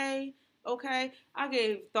day. Okay, I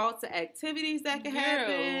gave thoughts of activities that could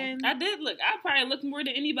happen. I did look. I probably looked more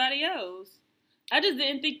than anybody else. I just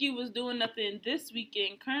didn't think you was doing nothing this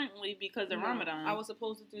weekend currently because of Ramadan. I was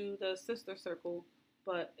supposed to do the sister circle,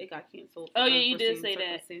 but it got canceled. Oh yeah, you did say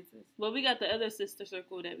that. Well, we got the other sister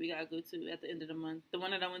circle that we gotta go to at the end of the month. The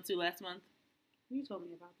one that I went to last month. You told me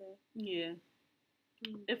about that. Yeah.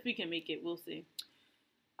 If we can make it, we'll see.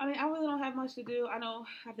 I mean, I really don't have much to do. I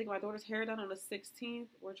think my daughter's hair done on the 16th.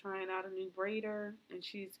 We're trying out a new braider, and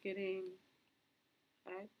she's getting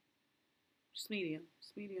medium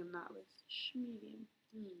knotless. Medium.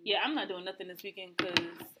 Yeah, I'm not doing nothing this weekend because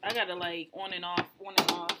I gotta on and off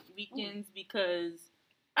weekends because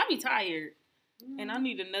I be tired and I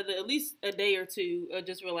need at least a day or two of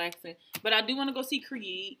just relaxing. But I do want to go see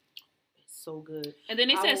Creed. It's so good. And then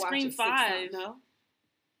they said Scream 5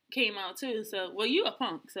 came out too. So, well, you a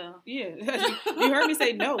punk, so yeah. You heard me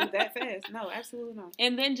say no that fast. No, absolutely not.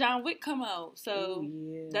 And then John Wick come out, so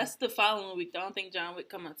that's the following week. I don't think John Wick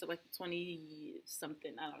come out till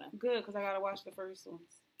 20-something. I don't know. Good, because I gotta watch the first ones.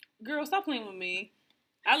 Girl, stop playing with me.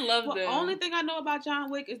 I love them. The only thing I know about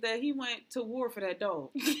John Wick is that he went to war for that dog.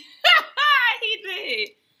 He did,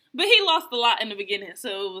 but he lost a lot in the beginning, so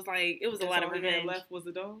it was a lot of revenge. All he had left was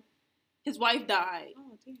the dog. His wife died.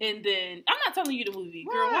 Oh, damn. And then, I'm not telling you the movie.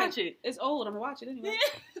 Girl, watch it. It's old. I'm going to watch it anyway.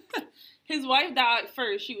 His wife died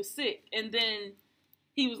first. She was sick. And then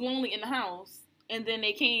he was lonely in the house. And then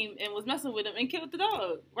they came and was messing with him and killed the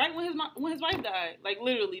dog. Right when his wife died.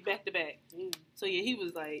 Literally back to back. So, yeah, he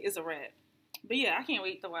was it's a wrap. But, yeah, I can't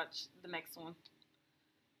wait to watch the next one.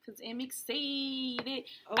 Because I'm excited. Okay.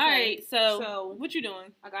 All right, so what you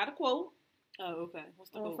doing? I got a quote. Oh, okay.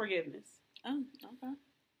 What's the quote? Forgiveness. Oh, okay.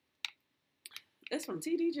 It's from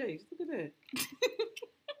TD Jakes. Look at that.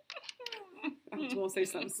 I was going to say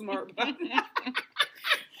something smart. But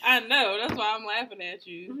I know. That's why I'm laughing at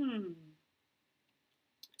you.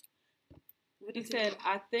 He said,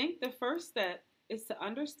 I think the first step is to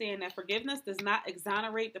understand that forgiveness does not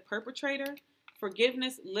exonerate the perpetrator.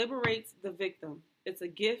 Forgiveness liberates the victim. It's a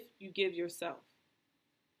gift you give yourself.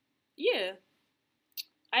 Yeah.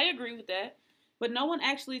 I agree with that. But no one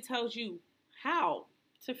actually tells you how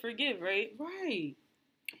to forgive, right? Right.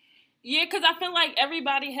 Yeah, because I feel like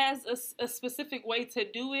everybody has a specific way to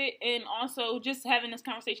do it. And also just having this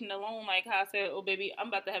conversation alone, like how I said, oh, baby, I'm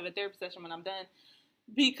about to have a therapy session when I'm done.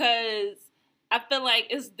 Because I feel like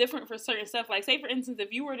it's different for certain stuff. Like, say, for instance,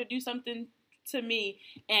 if you were to do something to me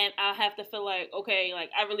and I have to feel like, okay, like,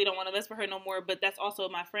 I really don't want to mess with her no more, but that's also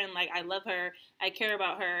my friend. Like, I love her. I care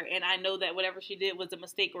about her. And I know that whatever she did was a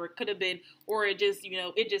mistake, or it could have been, or it just,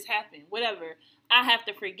 it just happened. Whatever. I have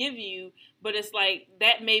to forgive you, but it's like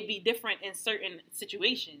that may be different in certain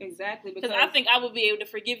situations. Exactly. Because I think I would be able to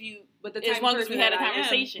forgive you, but as long as we had a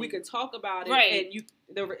conversation. We could talk about it, right? And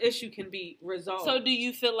the issue can be resolved. So do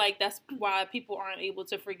you feel like that's why people aren't able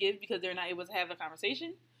to forgive, because they're not able to have a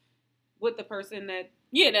conversation with the person that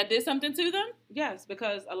did something to them? Yes,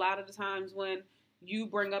 because a lot of the times when you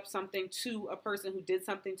bring up something to a person who did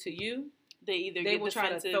something to you, they will try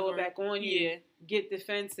to throw it back on you, get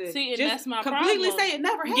defensive. See, and just that's my completely problem. Say it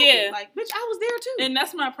never happened. Yeah. Like, bitch, I was there too. And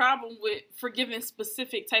that's my problem with forgiving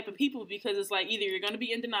specific type of people, because it's like either you're going to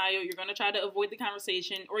be in denial, you're going to try to avoid the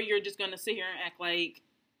conversation, or you're just going to sit here and act like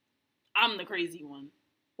I'm the crazy one.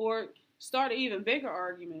 Or start an even bigger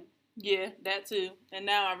argument. Yeah, that too. And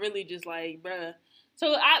now I really just like, bruh.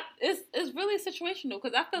 So it's really situational,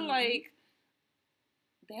 because I feel like,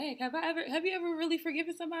 dang, have you ever really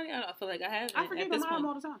forgiven somebody? I don't feel like I haven't. I forgive my mom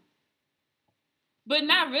all the time. But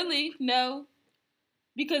not really, no.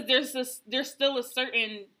 Because there's still a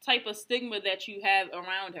certain type of stigma that you have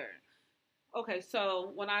around her. Okay,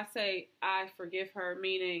 so when I say I forgive her,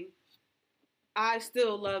 meaning I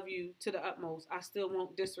still love you to the utmost. I still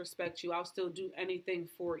won't disrespect you. I'll still do anything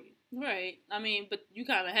for you. Right. I mean, but you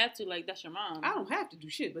kind of have to, like, that's your mom. I don't have to do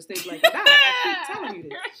shit, but stay like that. I keep telling you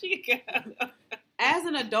this. Here she goes. As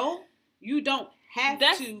an adult, you don't have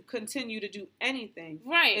to continue to do anything.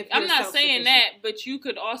 Right. I'm not saying that, but you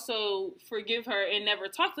could also forgive her and never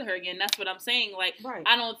talk to her again. That's what I'm saying. Like, right.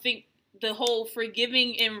 I don't think the whole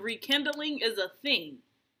forgiving and rekindling is a thing.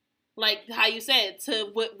 Like how you said, to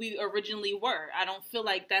what we originally were. I don't feel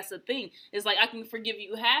like that's a thing. It's like I can forgive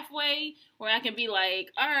you halfway, or I can be like,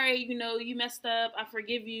 all right, you messed up. I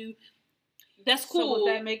forgive you. That's cool. So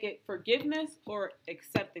would that make it forgiveness or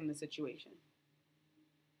accepting the situation?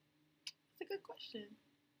 That's a good question.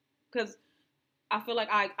 Because I feel like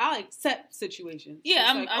I accept situations.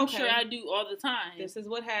 Yeah, I'm sure I do all the time. This is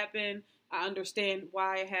what happened. I understand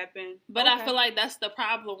why it happened. But I feel like that's the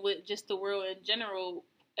problem with just the world in general.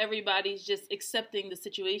 Everybody's just accepting the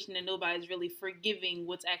situation and nobody's really forgiving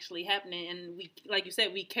what's actually happening. And we, like you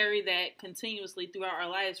said, we carry that continuously throughout our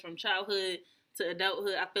lives from childhood to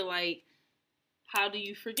adulthood. I feel like, how do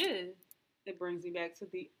you forgive? It brings me back to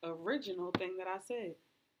the original thing that I said.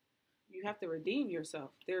 You have to redeem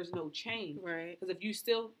yourself. There's no change. Right. Because if you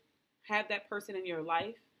still have that person in your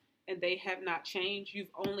life and they have not changed, you've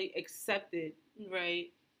only accepted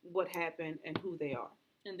what happened and who they are.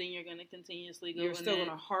 And then you're going to continuously go. You're still going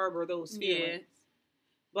to harbor those feelings. Yeah.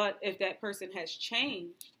 But if that person has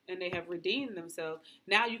changed and they have redeemed themselves,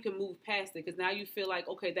 now you can move past it, because now you feel like,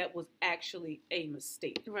 okay, that was actually a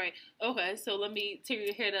mistake. Right. Okay, so let me tear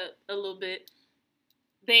your head up a little bit.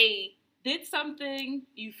 They did something,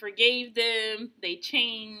 you forgave them, they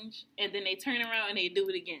changed, and then they turn around and they do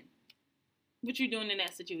it again. What you doing in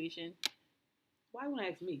that situation? Why won't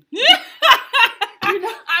you ask me?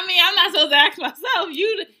 I mean, I'm not supposed to ask myself.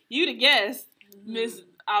 You the guest, Miss.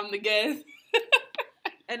 I'm the guest.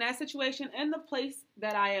 In that situation, in the place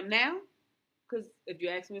that I am now, because if you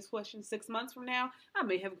ask me this question 6 months from now, I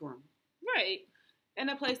may have grown. Right. In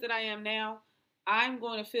the place that I am now, I'm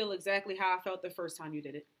going to feel exactly how I felt the first time you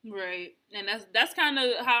did it. Right. And that's kind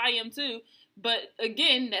of how I am too. But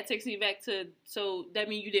again, that takes me back to, so that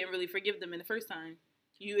means you didn't really forgive them in the first time.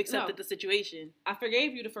 You accepted the situation. I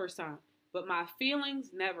forgave you the first time. But my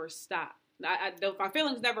feelings never stopped. My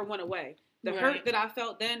feelings never went away. The hurt that I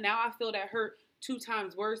felt then, now I feel that hurt 2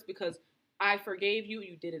 times worse, because I forgave you,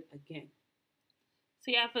 you did it again.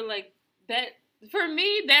 See, I feel like that, for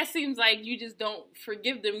me, that seems like you just don't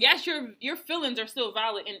forgive them. Yes, your feelings are still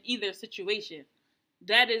valid in either situation.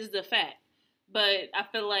 That is the fact. But I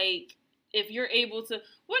feel like if you're able to,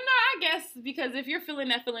 well, no, I guess, because if you're feeling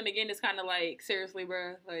that feeling again, it's kind of like, seriously,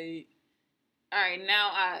 bro, like, all right,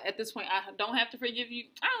 now at this point, I don't have to forgive you.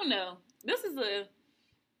 I don't know. This is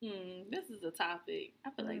This is a topic. I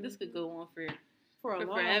feel like this could go on for a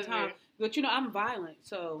long forever. time. But I'm violent,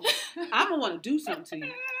 so I'm gonna want to do something to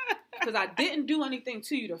you because I didn't do anything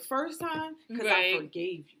to you the first time because I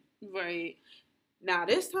forgave you. Right. Now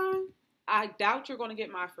this time, I doubt you're going to get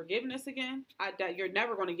my forgiveness again. I doubt you're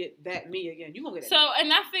never going to get that me again. You're going to get that.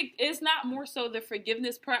 And I think it's not more so the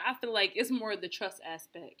forgiveness part. I feel like it's more the trust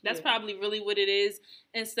aspect. That's probably really what it is.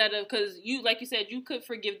 Instead of, because you, like you said, you could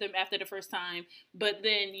forgive them after the first time, but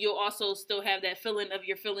then you'll also still have that feeling of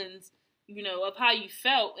your feelings, of how you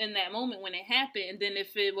felt in that moment when it happened. And then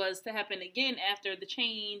if it was to happen again after the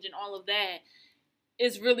change and all of that,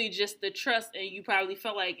 it's really just the trust, and you probably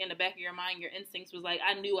felt like in the back of your mind, your instincts was like,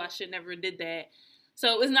 I knew I should never did that.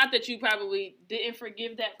 So it's not that you probably didn't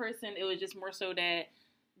forgive that person. It was just more so that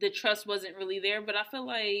the trust wasn't really there. But I feel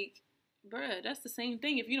like, bruh, that's the same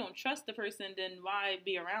thing. If you don't trust the person, then why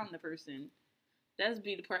be around the person? That's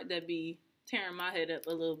be the part that be tearing my head up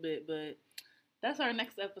a little bit. But that's our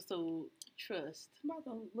next episode, trust. I'm about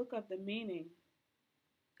to look up the meaning.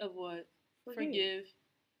 Of what? Forgive.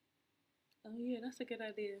 Oh, yeah, that's a good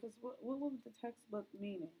idea. Because what was the textbook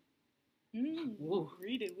meaning? Read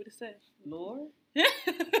it. What it say? Lord? Yeah,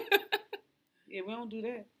 we don't do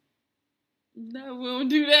that. No, we don't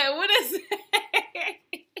do that. What is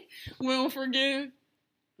it? We don't forgive.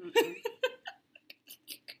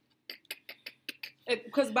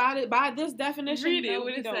 Because by this definition, read it.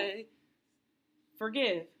 What it say?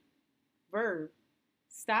 Forgive. Verb.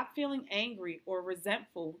 Stop feeling angry or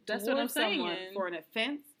resentful towards what I'm someone for an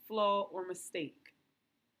offense, flaw, or mistake.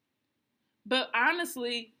 But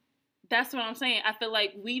honestly, that's what I'm saying. I feel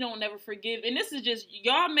like we don't never forgive. And this is just,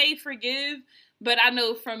 y'all may forgive, but I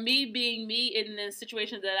know from me being me in the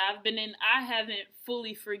situations that I've been in, I haven't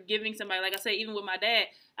fully forgiving somebody. Like I said, even with my dad,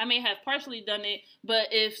 I may have partially done it, but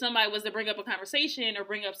if somebody was to bring up a conversation or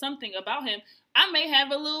bring up something about him, I may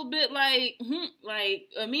have a little bit like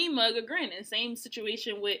a mean mug, a grin. And same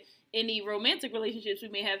situation with any romantic relationships we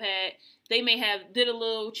may have had. They may have did a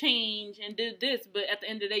little change and did this, but at the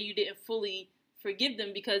end of the day, you didn't fully forgive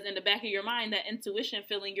them because in the back of your mind, that intuition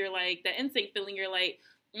feeling, you're like, that instinct feeling, you're like,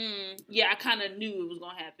 yeah, I kind of knew it was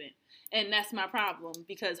going to happen. And that's my problem,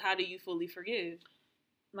 because how do you fully forgive?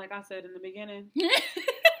 Like I said in the beginning,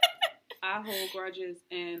 I hold grudges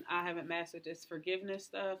and I haven't mastered this forgiveness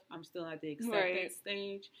stuff. I'm still at the acceptance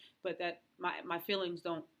stage, but that my feelings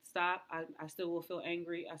don't stop. I still will feel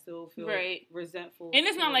angry. I still feel resentful. And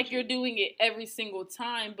it's not like you're doing it every single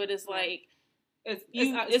time, but it's like it's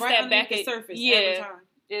right that back the surface every time.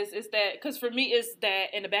 It's that, because for me, it's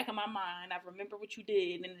that in the back of my mind, I remember what you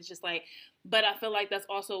did, and it's just like, but I feel like that's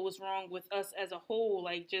also what's wrong with us as a whole,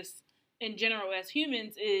 like just in general as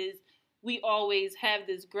humans, is we always have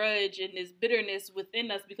this grudge and this bitterness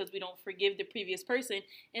within us because we don't forgive the previous person,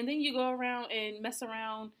 and then you go around and mess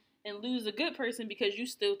around and lose a good person because you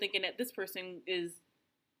still thinking that this person is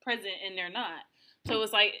present and they're not. So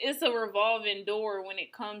it's like, it's a revolving door when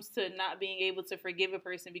it comes to not being able to forgive a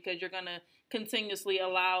person, because you're going to continuously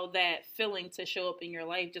allow that feeling to show up in your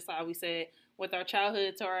life. Just like we said, with our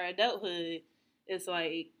childhood to our adulthood, it's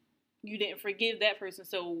like you didn't forgive that person.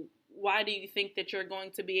 So why do you think that you're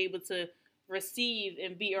going to be able to receive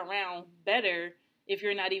and be around better if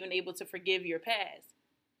you're not even able to forgive your past?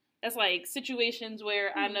 That's like situations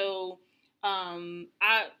where I know,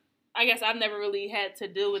 I guess I've never really had to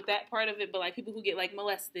deal with that part of it, but like people who get like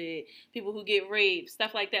molested, people who get raped,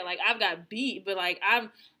 stuff like that. Like I've got beat, but like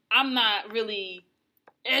I'm not really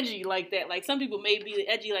edgy like that. Like some people may be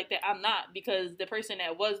edgy like that. I'm not, because the person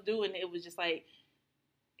that was doing it was just like,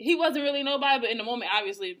 he wasn't really nobody, but in the moment,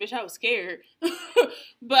 obviously, bitch, I was scared.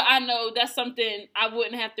 But I know that's something I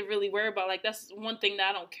wouldn't have to really worry about. Like that's one thing that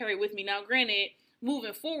I don't carry with me. Now, granted,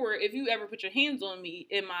 moving forward, if you ever put your hands on me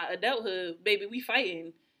in my adulthood, baby, we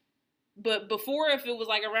fighting. But before, if it was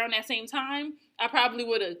like around that same time, I probably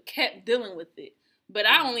would have kept dealing with it. But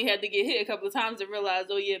I only had to get hit a couple of times to realize,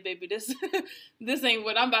 oh yeah, baby, this this ain't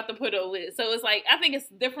what I'm about to put up with. So it's like, I think it's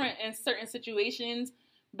different in certain situations,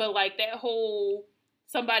 but like that whole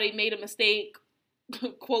somebody made a mistake,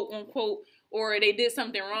 quote unquote, or they did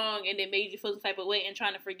something wrong and they made you feel some type of way, and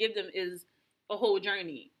trying to forgive them is a whole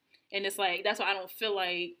journey. And it's like, that's why I don't feel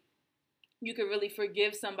like you could really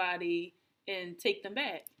forgive somebody and take them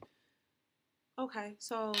back. Okay,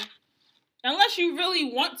 so unless you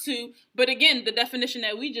really want to, but again, the definition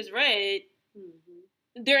that we just read,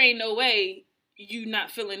 there ain't no way you not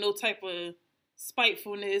feeling no type of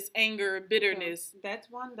spitefulness, anger, bitterness. So that's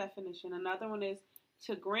one definition. Another one is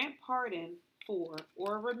to grant pardon for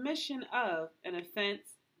or remission of an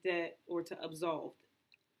offense, debt, or to absolve.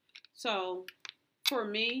 So for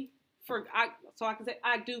me, I can say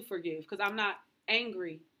I do forgive because I'm not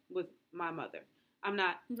angry with my mother. I'm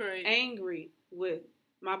not angry with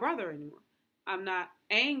my brother anymore. I'm not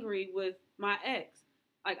angry with my ex.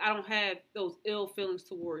 Like, I don't have those ill feelings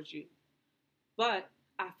towards you. But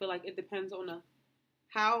I feel like it depends on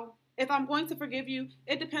how, if I'm going to forgive you,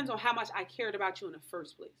 it depends on how much I cared about you in the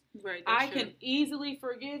first place. Right. I can easily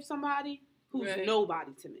forgive somebody who's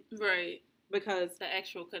nobody to me. Right. Because the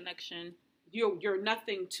actual connection. You're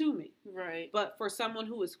nothing to me. Right. But for someone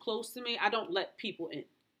who is close to me, I don't let people in.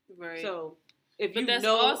 Right. So if you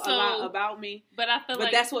know also, a lot about me, but I feel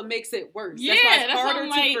like that's what makes it worse. Yeah, that's why it's harder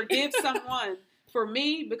to forgive someone for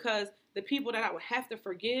me, because the people that I would have to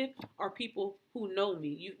forgive are people who know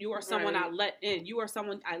me. You are someone I let in. You are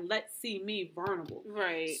someone I let see me vulnerable.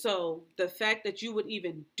 Right. So the fact that you would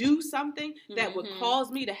even do something that would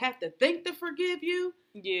cause me to have to think to forgive you,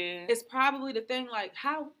 is probably the thing. Like,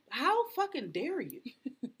 how fucking dare you?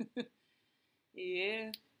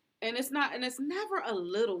 Yeah. And it's never a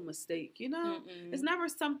little mistake, you know? It's never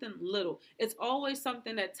something little. It's always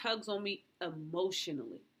something that tugs on me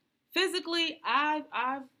emotionally. Physically,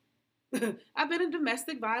 I've been in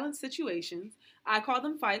domestic violence situations. I call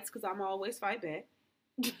them fights because I'm always fight back.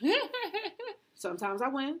 Sometimes I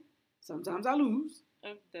win. Sometimes I lose.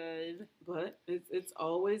 I'm dead. But it's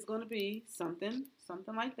always going to be something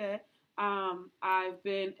like that. I've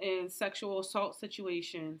been in sexual assault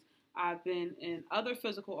situations. I've been in other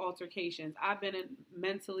physical altercations. I've been in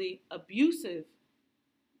mentally abusive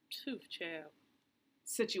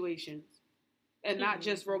situations. And not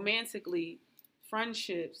just romantically,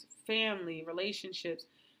 friendships, family, relationships.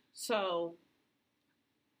 So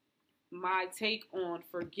my take on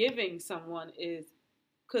forgiving someone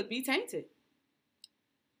could be tainted.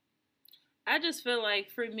 I just feel like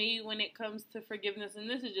for me, when it comes to forgiveness, and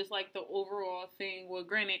this is just like the overall thing. Well,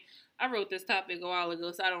 granted, I wrote this topic a while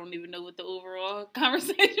ago, so I don't even know what the overall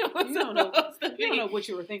conversation was supposed to be. You don't know what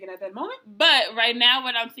you were thinking at that moment. But right now,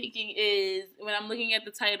 what I'm thinking is, when I'm looking at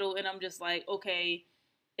the title and I'm just like, okay,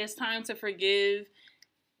 it's time to forgive.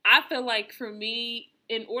 I feel like for me,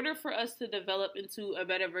 in order for us to develop into a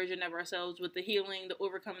better version of ourselves with the healing, the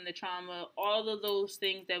overcoming the trauma, all of those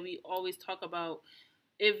things that we always talk about,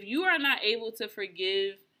 if you are not able to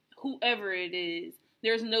forgive whoever it is,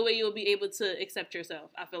 there's no way you'll be able to accept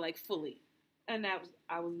yourself, I feel like, fully. And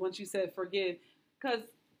I was once you said forgive, because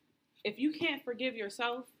if you can't forgive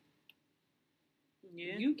yourself,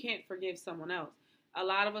 you can't forgive someone else. A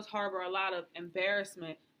lot of us harbor a lot of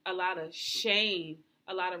embarrassment, a lot of shame,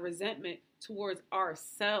 a lot of resentment towards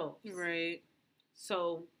ourselves. Right.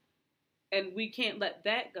 So, and we can't let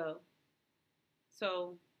that go.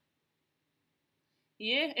 So,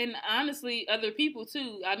 yeah, and honestly, other people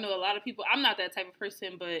too. I know a lot of people, I'm not that type of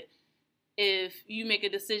person, but if you make a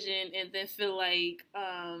decision and then feel like,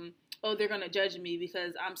 oh, they're going to judge me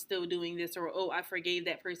because I'm still doing this, or, oh, I forgave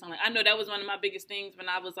that person. Like, I know that was one of my biggest things when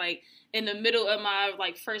I was like in the middle of my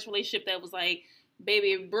like first relationship that was like,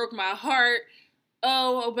 baby, it broke my heart.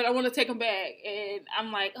 Oh, but I want to take them back. And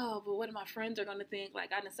I'm like, oh, but what my friends are going to think?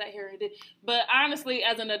 Like, I done sat here and did. But honestly,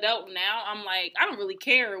 as an adult now, I'm like, I don't really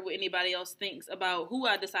care what anybody else thinks about who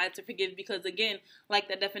I decide to forgive. Because again, like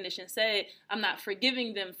the definition said, I'm not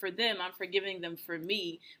forgiving them for them. I'm forgiving them for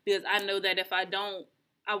me. Because I know that if I don't,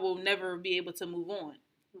 I will never be able to move on.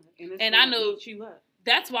 And I know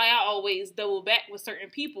that's why I always double back with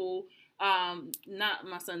certain people. Not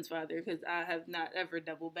my son's father, because I have not ever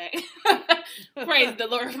doubled back. Praise the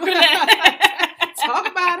Lord for that. Talk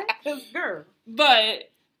about it, because girl.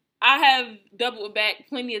 But I have doubled back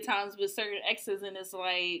plenty of times with certain exes, and it's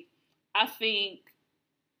like, I think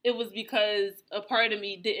it was because a part of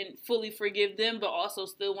me didn't fully forgive them, but also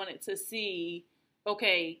still wanted to see,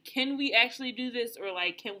 okay, can we actually do this, or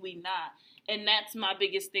like, can we not? And that's my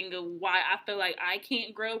biggest thing of why I feel like I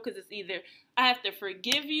can't grow, because it's either I have to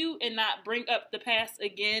forgive you and not bring up the past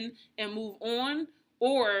again and move on,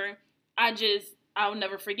 or I'll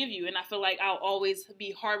never forgive you. And I feel like I'll always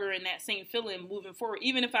be harboring that same feeling moving forward.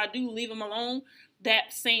 Even if I do leave them alone,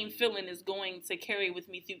 that same feeling is going to carry with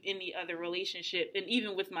me through any other relationship, and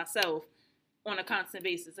even with myself on a constant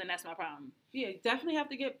basis. And that's my problem. Yeah, you definitely have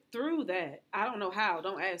to get through that. I don't know how.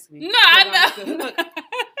 Don't ask me. No, I know. Look,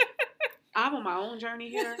 I'm on my own journey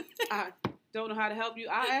here. I don't know how to help you.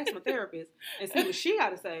 I'll ask my therapist and see what she got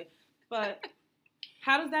to say. But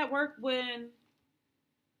how does that work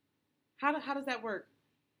how does that work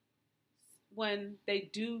when they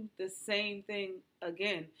do the same thing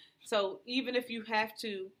again? So even if you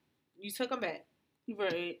took them back.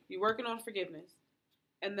 Right. You're working on forgiveness.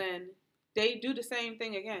 And then they do the same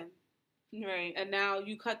thing again. Right. And now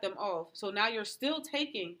you cut them off. So now you're still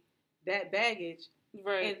taking that baggage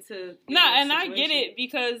right. into and I get it,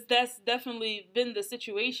 because that's definitely been the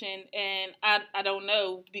situation, and I don't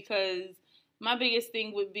know, because my biggest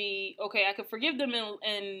thing would be, okay, I could forgive them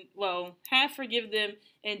and half forgive them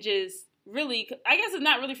and just really, I guess it's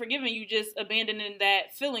not really forgiving, you just abandoning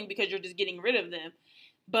that feeling because you're just getting rid of them.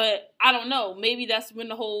 But I don't know. Maybe that's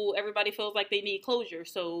when everybody feels like they need closure.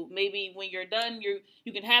 So maybe when you're done,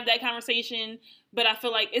 you can have that conversation. But I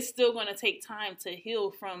feel like it's still going to take time to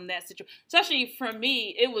heal from that situation. Especially for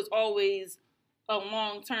me, it was always a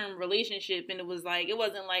long-term relationship, and it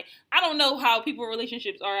wasn't like, I don't know how people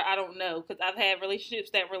relationships are. I don't know, because I've had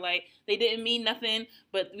relationships that were like, they didn't mean nothing,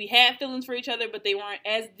 but we had feelings for each other, but they weren't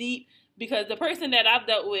as deep. Because the person that I've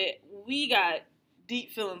dealt with, we got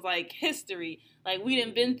deep feelings, like history. Like, we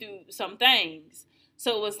done been through some things.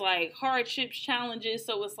 So it was like hardships, challenges.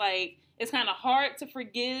 So it's like, it's kind of hard to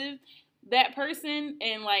forgive that person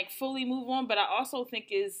and like fully move on. But I also think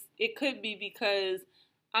it could be because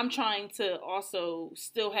I'm trying to also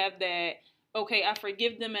still have that, okay, I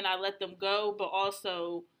forgive them and I let them go, but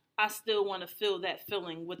also I still want to feel that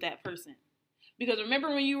feeling with that person. Because remember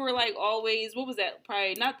when you were like always, what was that?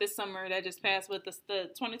 Probably not this summer that just passed, but the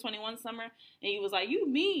 2021 summer, and you was like, you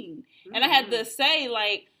mean. Mm-hmm. And I had to say,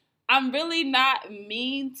 like, I'm really not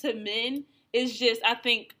mean to men. It's just, I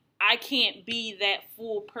think I can't be that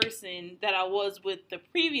full person that I was with the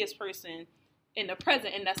previous person in the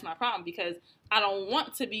present, and that's my problem, because I don't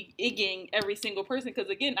want to be igging every single person, because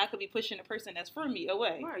again, I could be pushing the person that's for me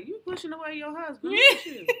away. Right, you pushing away your husband.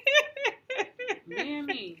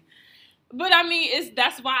 Me. But I mean,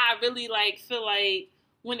 that's why I really like feel like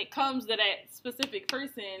when it comes to that specific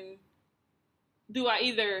person, do I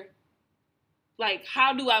either, like,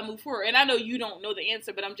 how do I move forward? And I know you don't know the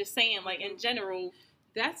answer, but I'm just saying, like, in general,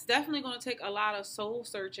 that's definitely going to take a lot of soul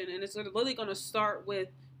searching, and it's really going to start with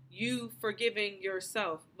you forgiving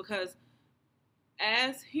yourself, because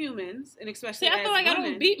as humans, and especially I feel like women, I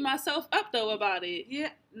don't beat myself up though about it. Yeah,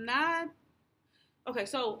 okay.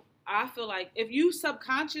 So I feel like if you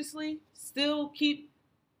subconsciously still keep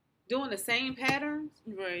doing the same patterns,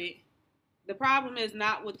 right, the problem is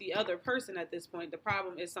not with the other person at this point. The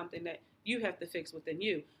problem is something that you have to fix within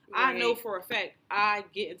you. Right. I know for a fact I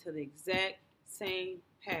get into the exact same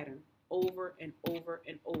pattern over and over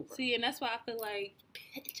and over. See, and that's why I feel like,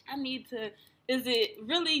 bitch, I need to. Is it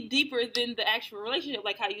really deeper than the actual relationship,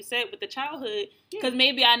 like how you said with the childhood? Because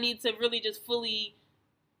maybe I need to really just fully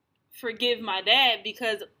forgive my dad,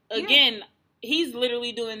 because again, he's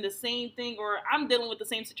literally doing the same thing, or I'm dealing with the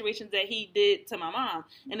same situations that he did to my mom.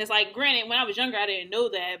 And it's like, granted, when I was younger, I didn't know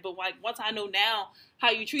that, but like once I know now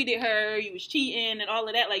how you treated her, you was cheating and all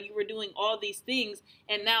of that, like you were doing all these things,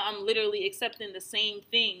 and now I'm literally accepting the same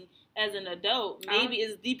thing as an adult. Maybe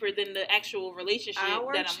it's deeper than the actual relationship that I'm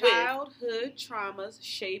with. Our childhood traumas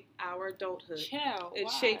shape our adulthood. It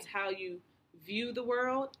shapes how you view the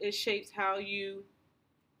world. It shapes how you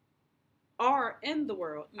are in the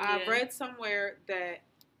world. Yeah. I've read somewhere that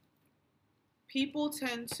people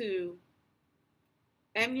tend to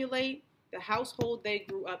emulate the household they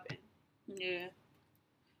grew up in. Yeah.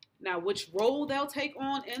 Now, which role they'll take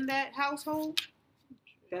on in that household,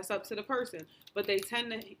 that's up to the person. But they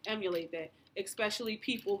tend to emulate that, especially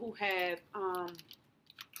people who have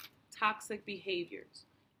toxic behaviors,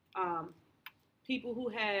 people who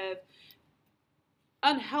have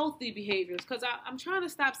unhealthy behaviors. Because I'm trying to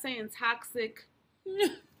stop saying toxic.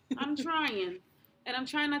 I'm trying. And I'm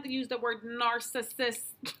trying not to use the word narcissist.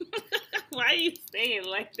 Why are you saying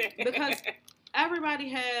like that? Because everybody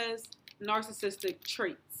has narcissistic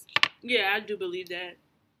traits. Yeah, I do believe that.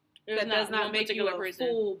 That does not make you a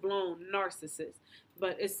full-blown narcissist.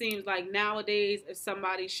 But it seems like nowadays, if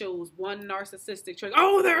somebody shows one narcissistic trait,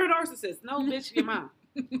 oh, they're a narcissist. No, bitch, your mom.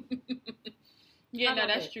 Yeah, no,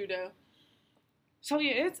 that's true, though. So,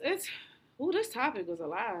 yeah, it's ooh, this topic was a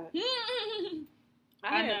lot.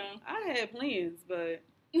 I know. I had plans, but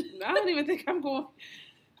I don't even think I'm going to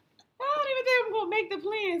make the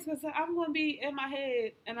plans, because I'm going to be in my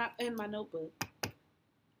head and in my notebook.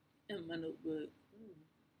 In my notebook.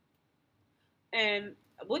 And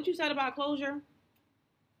what you said about closure?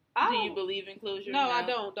 Do you believe in closure? No, I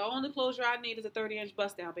don't. The only closure I need is a 30-inch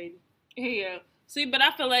bust down, baby. Yeah. See, but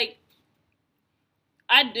I feel like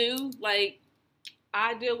I do. Like,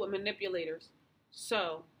 I deal with manipulators.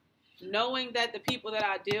 So, knowing that the people that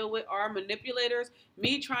I deal with are manipulators,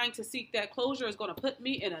 me trying to seek that closure is going to put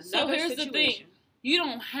me in another situation. So here's the thing. You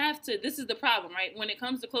don't have to. This is the problem, right? When it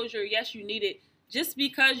comes to closure, yes, you need it. Just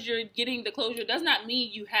because you're getting the closure does not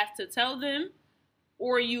mean you have to tell them,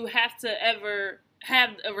 or you have to ever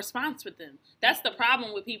have a response with them. That's the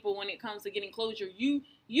problem with people when it comes to getting closure. You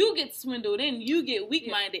get swindled in. You get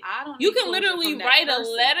weak-minded. I don't. You can literally write a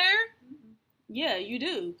letter. Mm-hmm. Yeah, you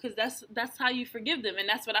do, because that's how you forgive them, and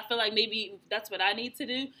that's what I feel like maybe that's what I need to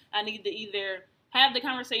do. I need to either have the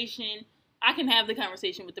conversation. I can have the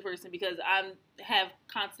conversation with the person because I have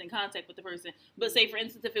constant contact with the person. But say, for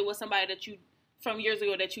instance, if it was somebody that you from years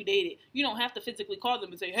ago that you dated, you don't have to physically call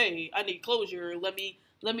them and say, "Hey, I need closure.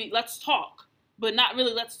 Let's talk." But not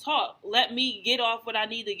really let's talk. Let me get off what I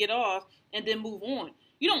need to get off and then move on.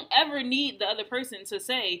 You don't ever need the other person to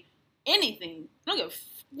say anything. I don't give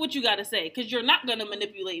what you got to say, because you're not going to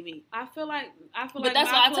manipulate me. I feel like but that's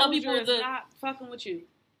why I tell people is not fucking with you.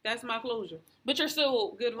 That's my closure. But you're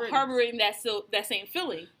still good harboring that same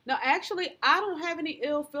feeling. No, actually, I don't have any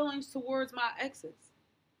ill feelings towards my exes.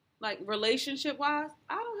 Like, relationship-wise,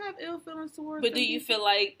 I don't have ill feelings towards them. But do you feel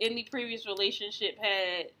like any previous relationship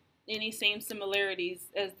had any same similarities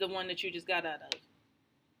as the one that you just got out of?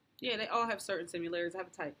 Yeah, they all have certain similarities. I have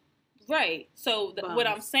a type. Right. So what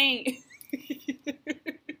I'm saying...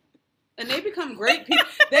 And they become great people.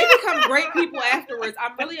 They become great people afterwards.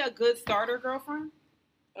 I'm really a good starter girlfriend.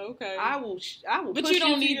 Okay. I will. But you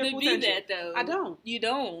don't need to be that, though. I don't. You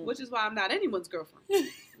don't. Which is why I'm not anyone's girlfriend.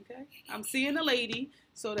 Okay. I'm seeing a lady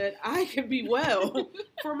so that I can be well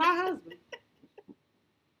for my husband.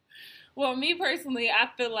 Well, me personally, I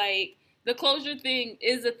feel like the closure thing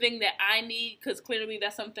is a thing that I need, because clearly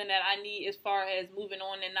that's something that I need as far as moving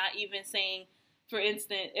on, and not even saying, for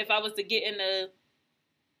instance, if I was to get in a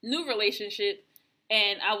new relationship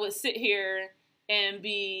and I would sit here and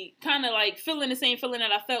be kind of like feeling the same feeling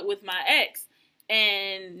that I felt with my ex,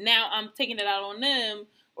 and now I'm taking it out on them,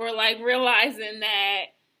 or like realizing that,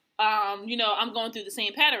 I'm going through the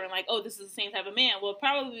same pattern, like, oh, this is the same type of man. Well,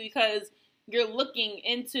 probably because you're looking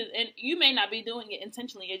into, and you may not be doing it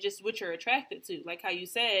intentionally, it's just what you're attracted to. Like how you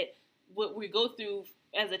said, what we go through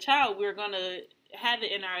as a child, we're going to have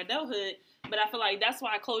it in our adulthood. But I feel like that's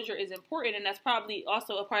why closure is important, and that's probably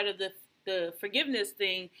also a part of the forgiveness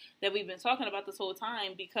thing that we've been talking about this whole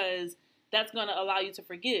time, because that's going to allow you to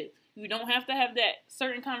forgive. You don't have to have that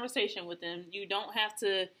certain conversation with them. You don't have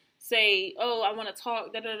to say, oh, I want to talk,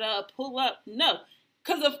 pull up. No.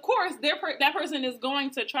 Because, of course, that person is going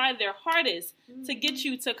to try their hardest to get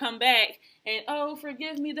you to come back and, oh,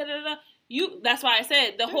 forgive me, That's why I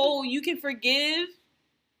said the whole you can forgive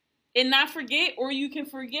and not forget, or you can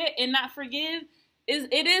forget and not forgive,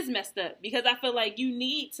 it is messed up. Because I feel like you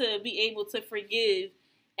need to be able to forgive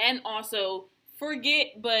and also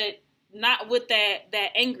forget, but not with that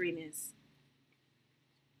angriness.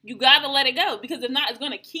 You gotta let it go, because if not, it's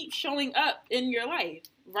gonna keep showing up in your life,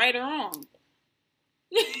 right or wrong.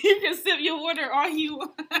 You can sip your water all you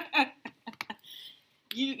want.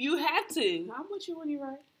 You have to. I'm with you when you're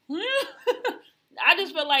right. I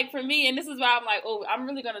just feel like for me, and this is why I'm like, oh, I'm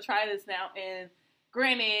really going to try this now. And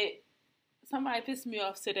granted, somebody pissed me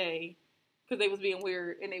off today because they was being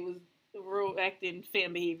weird and they was real acting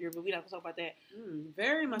fan behavior, but we're not going to talk about that.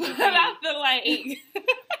 Very much a fan. But I feel like...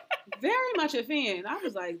 very much a fan. I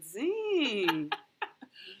was like, zing.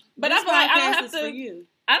 But I feel like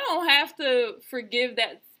I don't have to forgive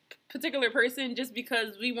that particular person just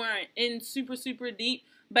because we weren't in super, super deep.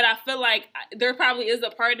 But I feel like there probably is a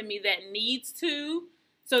part of me that needs to,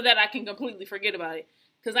 so that I can completely forget about it.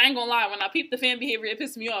 Because I ain't gonna lie, when I peeped the fan behavior, it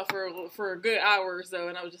pissed me off for a good hour or so,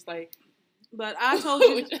 and I was just like... But I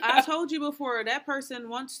told you before, that person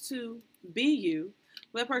wants to be you.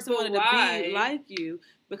 That person wanted to be like you,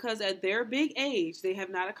 because at their big age, they have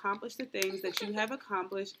not accomplished the things that you have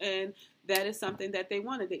accomplished, and that is something that they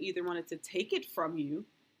wanted. They either wanted to take it from you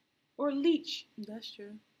or leech. That's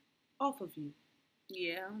true. Off of you.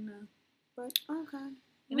 Yeah, I don't know. But, okay.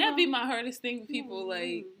 And that'd be my hardest thing with people,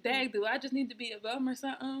 like, dang, do I just need to be a bum or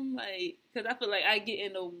something? Like, because I feel like I get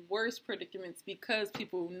in the worst predicaments because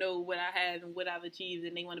people know what I have and what I've achieved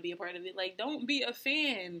and they want to be a part of it. Like, don't be a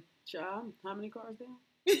fan. Child, how many cars down?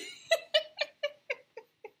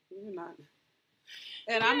 You're not.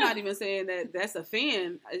 And I'm not even saying that that's a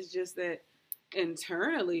fan. It's just that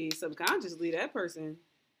internally, subconsciously, that person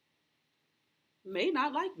may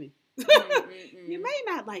not like me. You may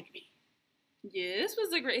not like me. Yeah, this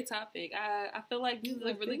was a great topic. I feel like this is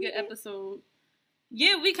a really good episode.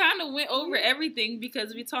 Yeah, we kind of went over everything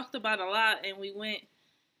because we talked about a lot, and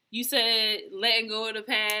you said letting go of the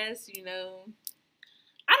past,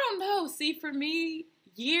 I don't know. See, for me,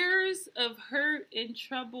 years of hurt and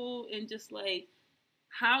trouble and just like,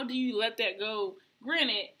 how do you let that go?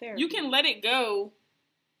 Granted, you can let it go,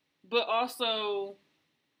 but also,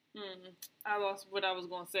 I lost what I was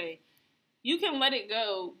going to say. you can let it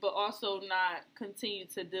go, but also not continue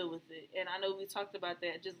to deal with it. And I know we talked about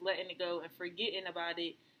that, just letting it go and forgetting about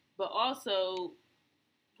it. But also,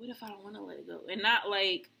 what if I don't want to let it go? And not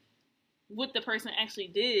like what the person actually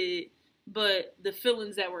did, but the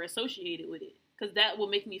feelings that were associated with it. Because that will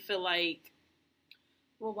make me feel like...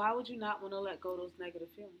 Well, why would you not want to let go of those negative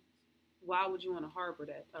feelings? Why would you want to harbor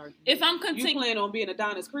that? Or if I'm you plan on being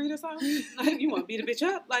Adonis Creed or something? Like, you want to beat a bitch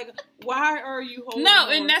up? Like, why are you holding No,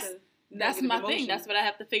 on and that's my emotions? thing. That's what I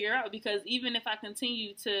have to figure out. Because even if I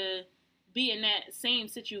continue to be in that same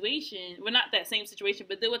situation, well, not that same situation,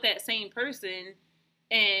 but deal with that same person,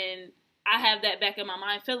 and I have that back in my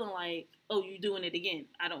mind feeling like, oh, you're doing it again.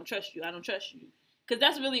 I don't trust you. I don't trust you. Because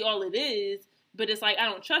that's really all it is. But it's like, I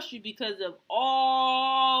don't trust you because of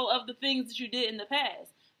all of the things that you did in the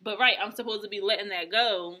past. But right, I'm supposed to be letting that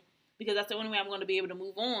go because that's the only way I'm going to be able to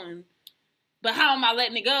move on. But how am I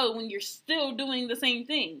letting it go when you're still doing the same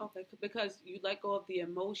thing? Okay, because you let go of the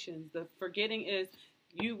emotions. The forgetting is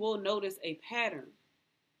you will notice a pattern.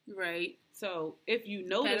 Right. So if you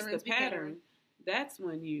notice the pattern, that's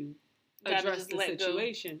when you address the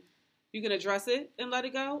situation. You can address it and let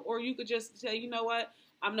it go, or you could just say, you know what,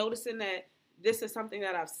 I'm noticing that this is something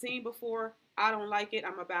that I've seen before. I don't like it.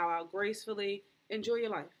 I'm going to bow out gracefully. Enjoy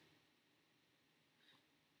your life.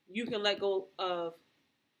 You can let go of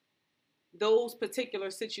those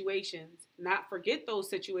particular situations, not forget those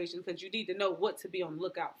situations, because you need to know what to be on the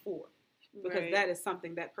lookout for. Because that is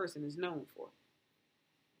something that person is known for.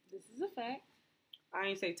 This is a fact. I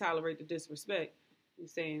ain't say tolerate the disrespect. I'm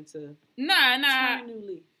saying to turn a new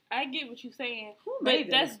leaf. I get what you're saying.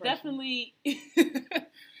 But that's definitely...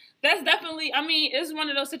 That's definitely, I mean, it's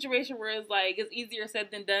one of those situations where it's like, it's easier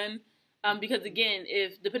said than done. Because again,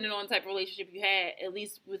 if depending on the type of relationship you had, at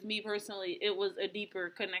least with me personally, it was a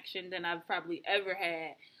deeper connection than I've probably ever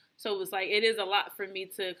had. So it's like, it is a lot for me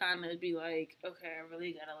to kind of be like, okay, I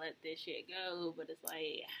really gotta let this shit go. But it's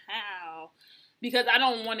like, how? Because I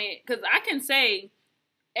don't want it, because I can say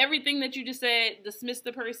everything that you just said, dismiss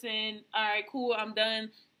the person, all right, cool, I'm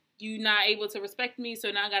done. You're not able to respect me,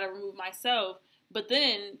 so now I gotta remove myself. But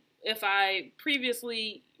then, if I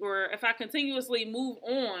continuously move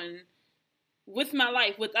on with my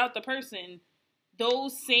life without the person,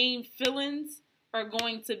 those same feelings are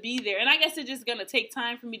going to be there. And I guess it's just going to take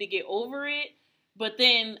time for me to get over it. But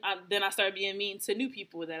then I start being mean to new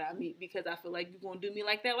people that I meet because I feel like you're going to do me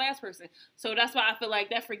like that last person. So that's why I feel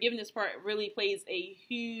like that forgiveness part really plays a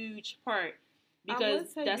huge part.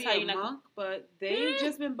 Because that's how you know. Monk, but they've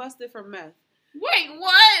just been busted for meth. Wait,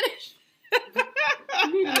 what?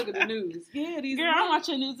 You need to look at the news. Yeah, these girl, I'm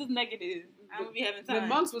watching news. It's negative. I would be having time. The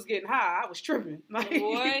monks was getting high. I was tripping. Like,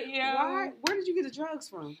 what? Yeah. Why? Where did you get the drugs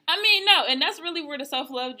from? I mean, no, and that's really where the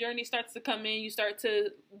self-love journey starts to come in. You start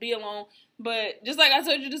to be alone. But just like I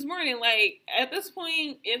told you this morning, like at this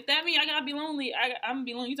point, if that means I gotta be lonely, I'm gonna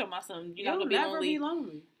be lonely. You talking about something? You're not gonna be never lonely. Be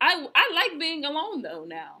lonely. I like being alone though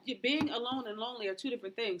now. Yeah, being alone and lonely are two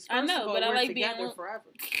different things. I know, but I like being together forever.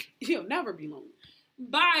 You'll never be lonely.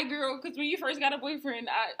 Bye, girl. Because when you first got a boyfriend,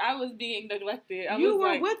 I was being neglected. You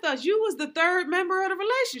were with us. You was the third member of the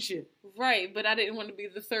relationship. Right, but I didn't want to be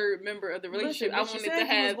the third member of the relationship. Listen, I wanted to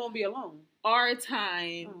have won't be alone. Our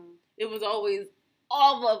time. It was always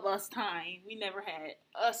all of us time. We never had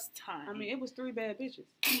us time. I mean, it was 3 bad bitches.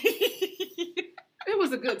 It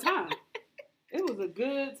was a good time. It was a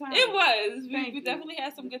good time. It was. We definitely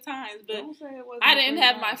had some good times, but don't say it wasn't. I didn't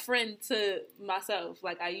have my friend to myself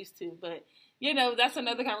like I used to, but you know, that's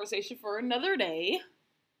another conversation for another day.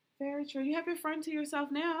 Very true. You have your friend to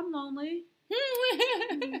yourself now. I'm lonely.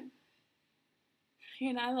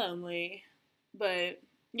 You're not lonely. But,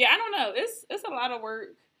 yeah, I don't know. It's a lot of work.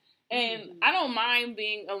 And I don't mind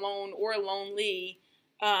being alone or lonely.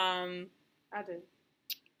 I do.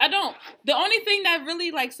 I don't. The only thing that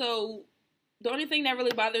really, the only thing that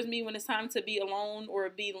really bothers me when it's time to be alone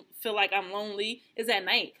or feel like I'm lonely is at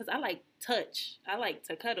night. Because I like touch. I like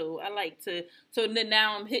to cuddle. So then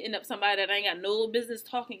now I'm hitting up somebody that I ain't got no business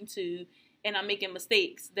talking to, and I'm making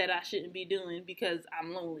mistakes that I shouldn't be doing because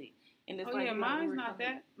I'm lonely. And it's mine's not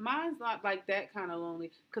that. Mine's not like that kind of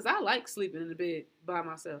lonely. Because I like sleeping in the bed by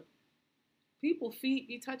myself. People feet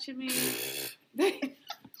be touching me.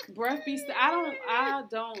 Breath be I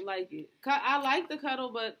don't like it. I like the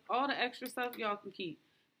cuddle, but all the extra stuff y'all can keep.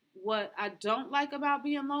 What I don't like about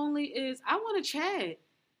being lonely is I want to chat.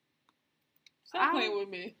 Stop playing with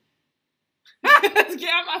me. Get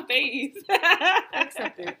out my face.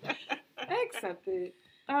 Accept it.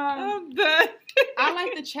 I'm done. I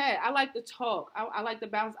like to chat. I like to talk. I like to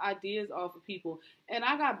bounce ideas off of people. And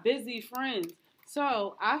I got busy friends.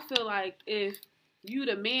 So I feel like if you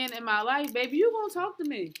the man in my life, baby, you gonna talk to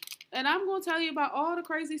me. And I'm going to tell you about all the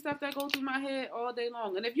crazy stuff that goes through my head all day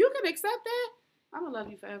long. And if you can accept that, I'm going to love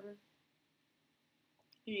you forever.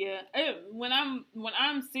 Yeah. When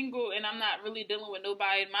I'm single and I'm not really dealing with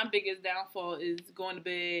nobody, my biggest downfall is going to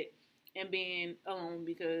bed and being alone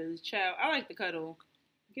because, child, I like to cuddle.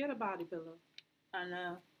 Get a body pillow. I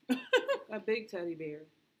know. A big teddy bear.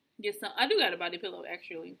 Get some. I do got a body pillow,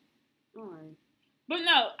 actually. All right. But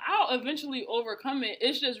no, I'll eventually overcome it.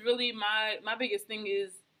 It's just really my biggest thing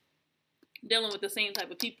is dealing with the same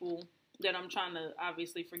type of people that I'm trying to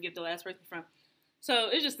obviously forgive the last person from. So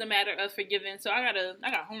it's just a matter of forgiving. So I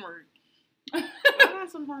got homework. I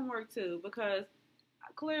got some homework too because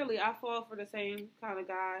clearly I fall for the same kind of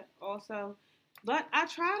guy also. But I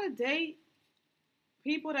try to date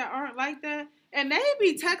people that aren't like that, and they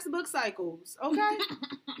be textbook cycles, okay?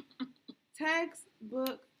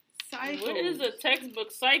 Textbook cycles. What is a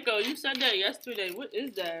textbook psycho? You said that yesterday. What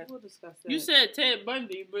is that? We'll discuss that. You said Ted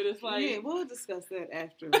Bundy, but it's like... Yeah, we'll discuss that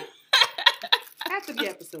after the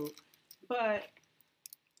episode. But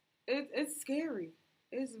it's scary.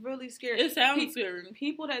 It's really scary. It sounds scary.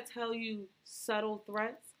 People that tell you subtle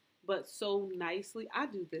threats, but so nicely. I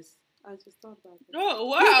do this. I just thought about that. Oh,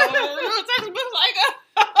 wow. Textbook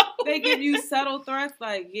psycho. They give you subtle threats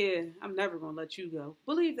like, yeah, I'm never going to let you go.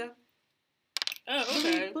 Believe them. Oh,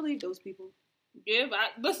 okay. Believe those people. Yeah, but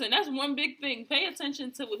listen, that's one big thing. Pay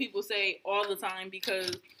attention to what people say all the time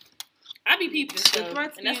because I be peeping stuff,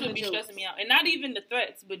 and that's what be stressing me out. And not even the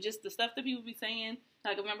threats, but just the stuff that people be saying.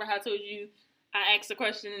 Like, remember how I told you I asked a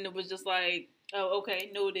question and it was just like, oh, okay,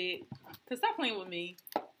 noted. Because stop playing with me.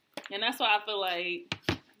 And that's why I feel like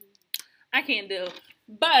I can't deal.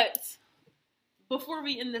 But before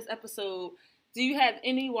we end this episode, do you have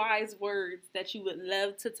any wise words that you would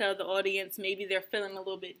love to tell the audience? Maybe they're feeling a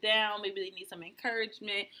little bit down. Maybe they need some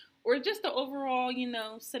encouragement. Or just the overall,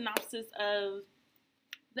 synopsis of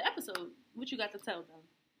the episode. What you got to tell them?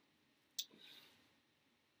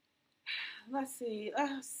 Let's see.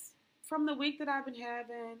 From the week that I've been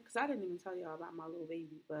having, because I didn't even tell y'all about my little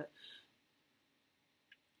baby, but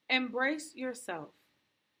embrace yourself.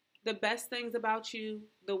 The best things about you,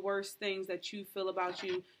 the worst things that you feel about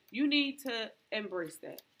you, you need to embrace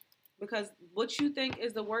that. Because what you think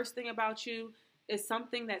is the worst thing about you is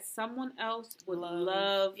something that someone else would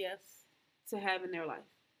love yes. to have in their life.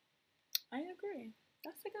 I agree.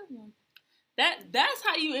 That's a good one. That's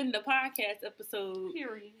how you end the podcast episode.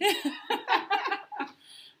 Period.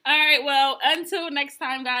 All right, well, until next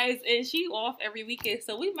time, guys, and she off every weekend,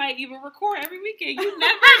 so we might even record every weekend. You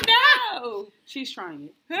never know. She's trying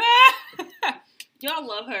it. Y'all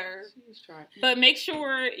love her. She's trying. But make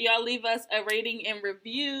sure y'all leave us a rating and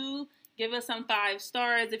review. Give us some 5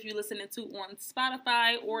 stars if you're listening to on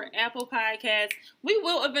Spotify or Apple Podcasts. We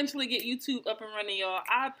will eventually get YouTube up and running, y'all.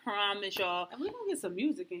 I promise y'all. And we're going to get some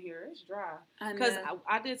music in here. It's dry.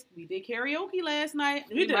 Because we did karaoke last night.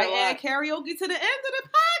 We might add karaoke to the end of the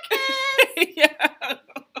podcast. Yeah.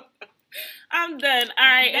 I'm done. All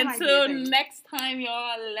right. Until next time,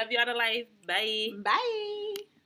 y'all. Love y'all to life. Bye. Bye.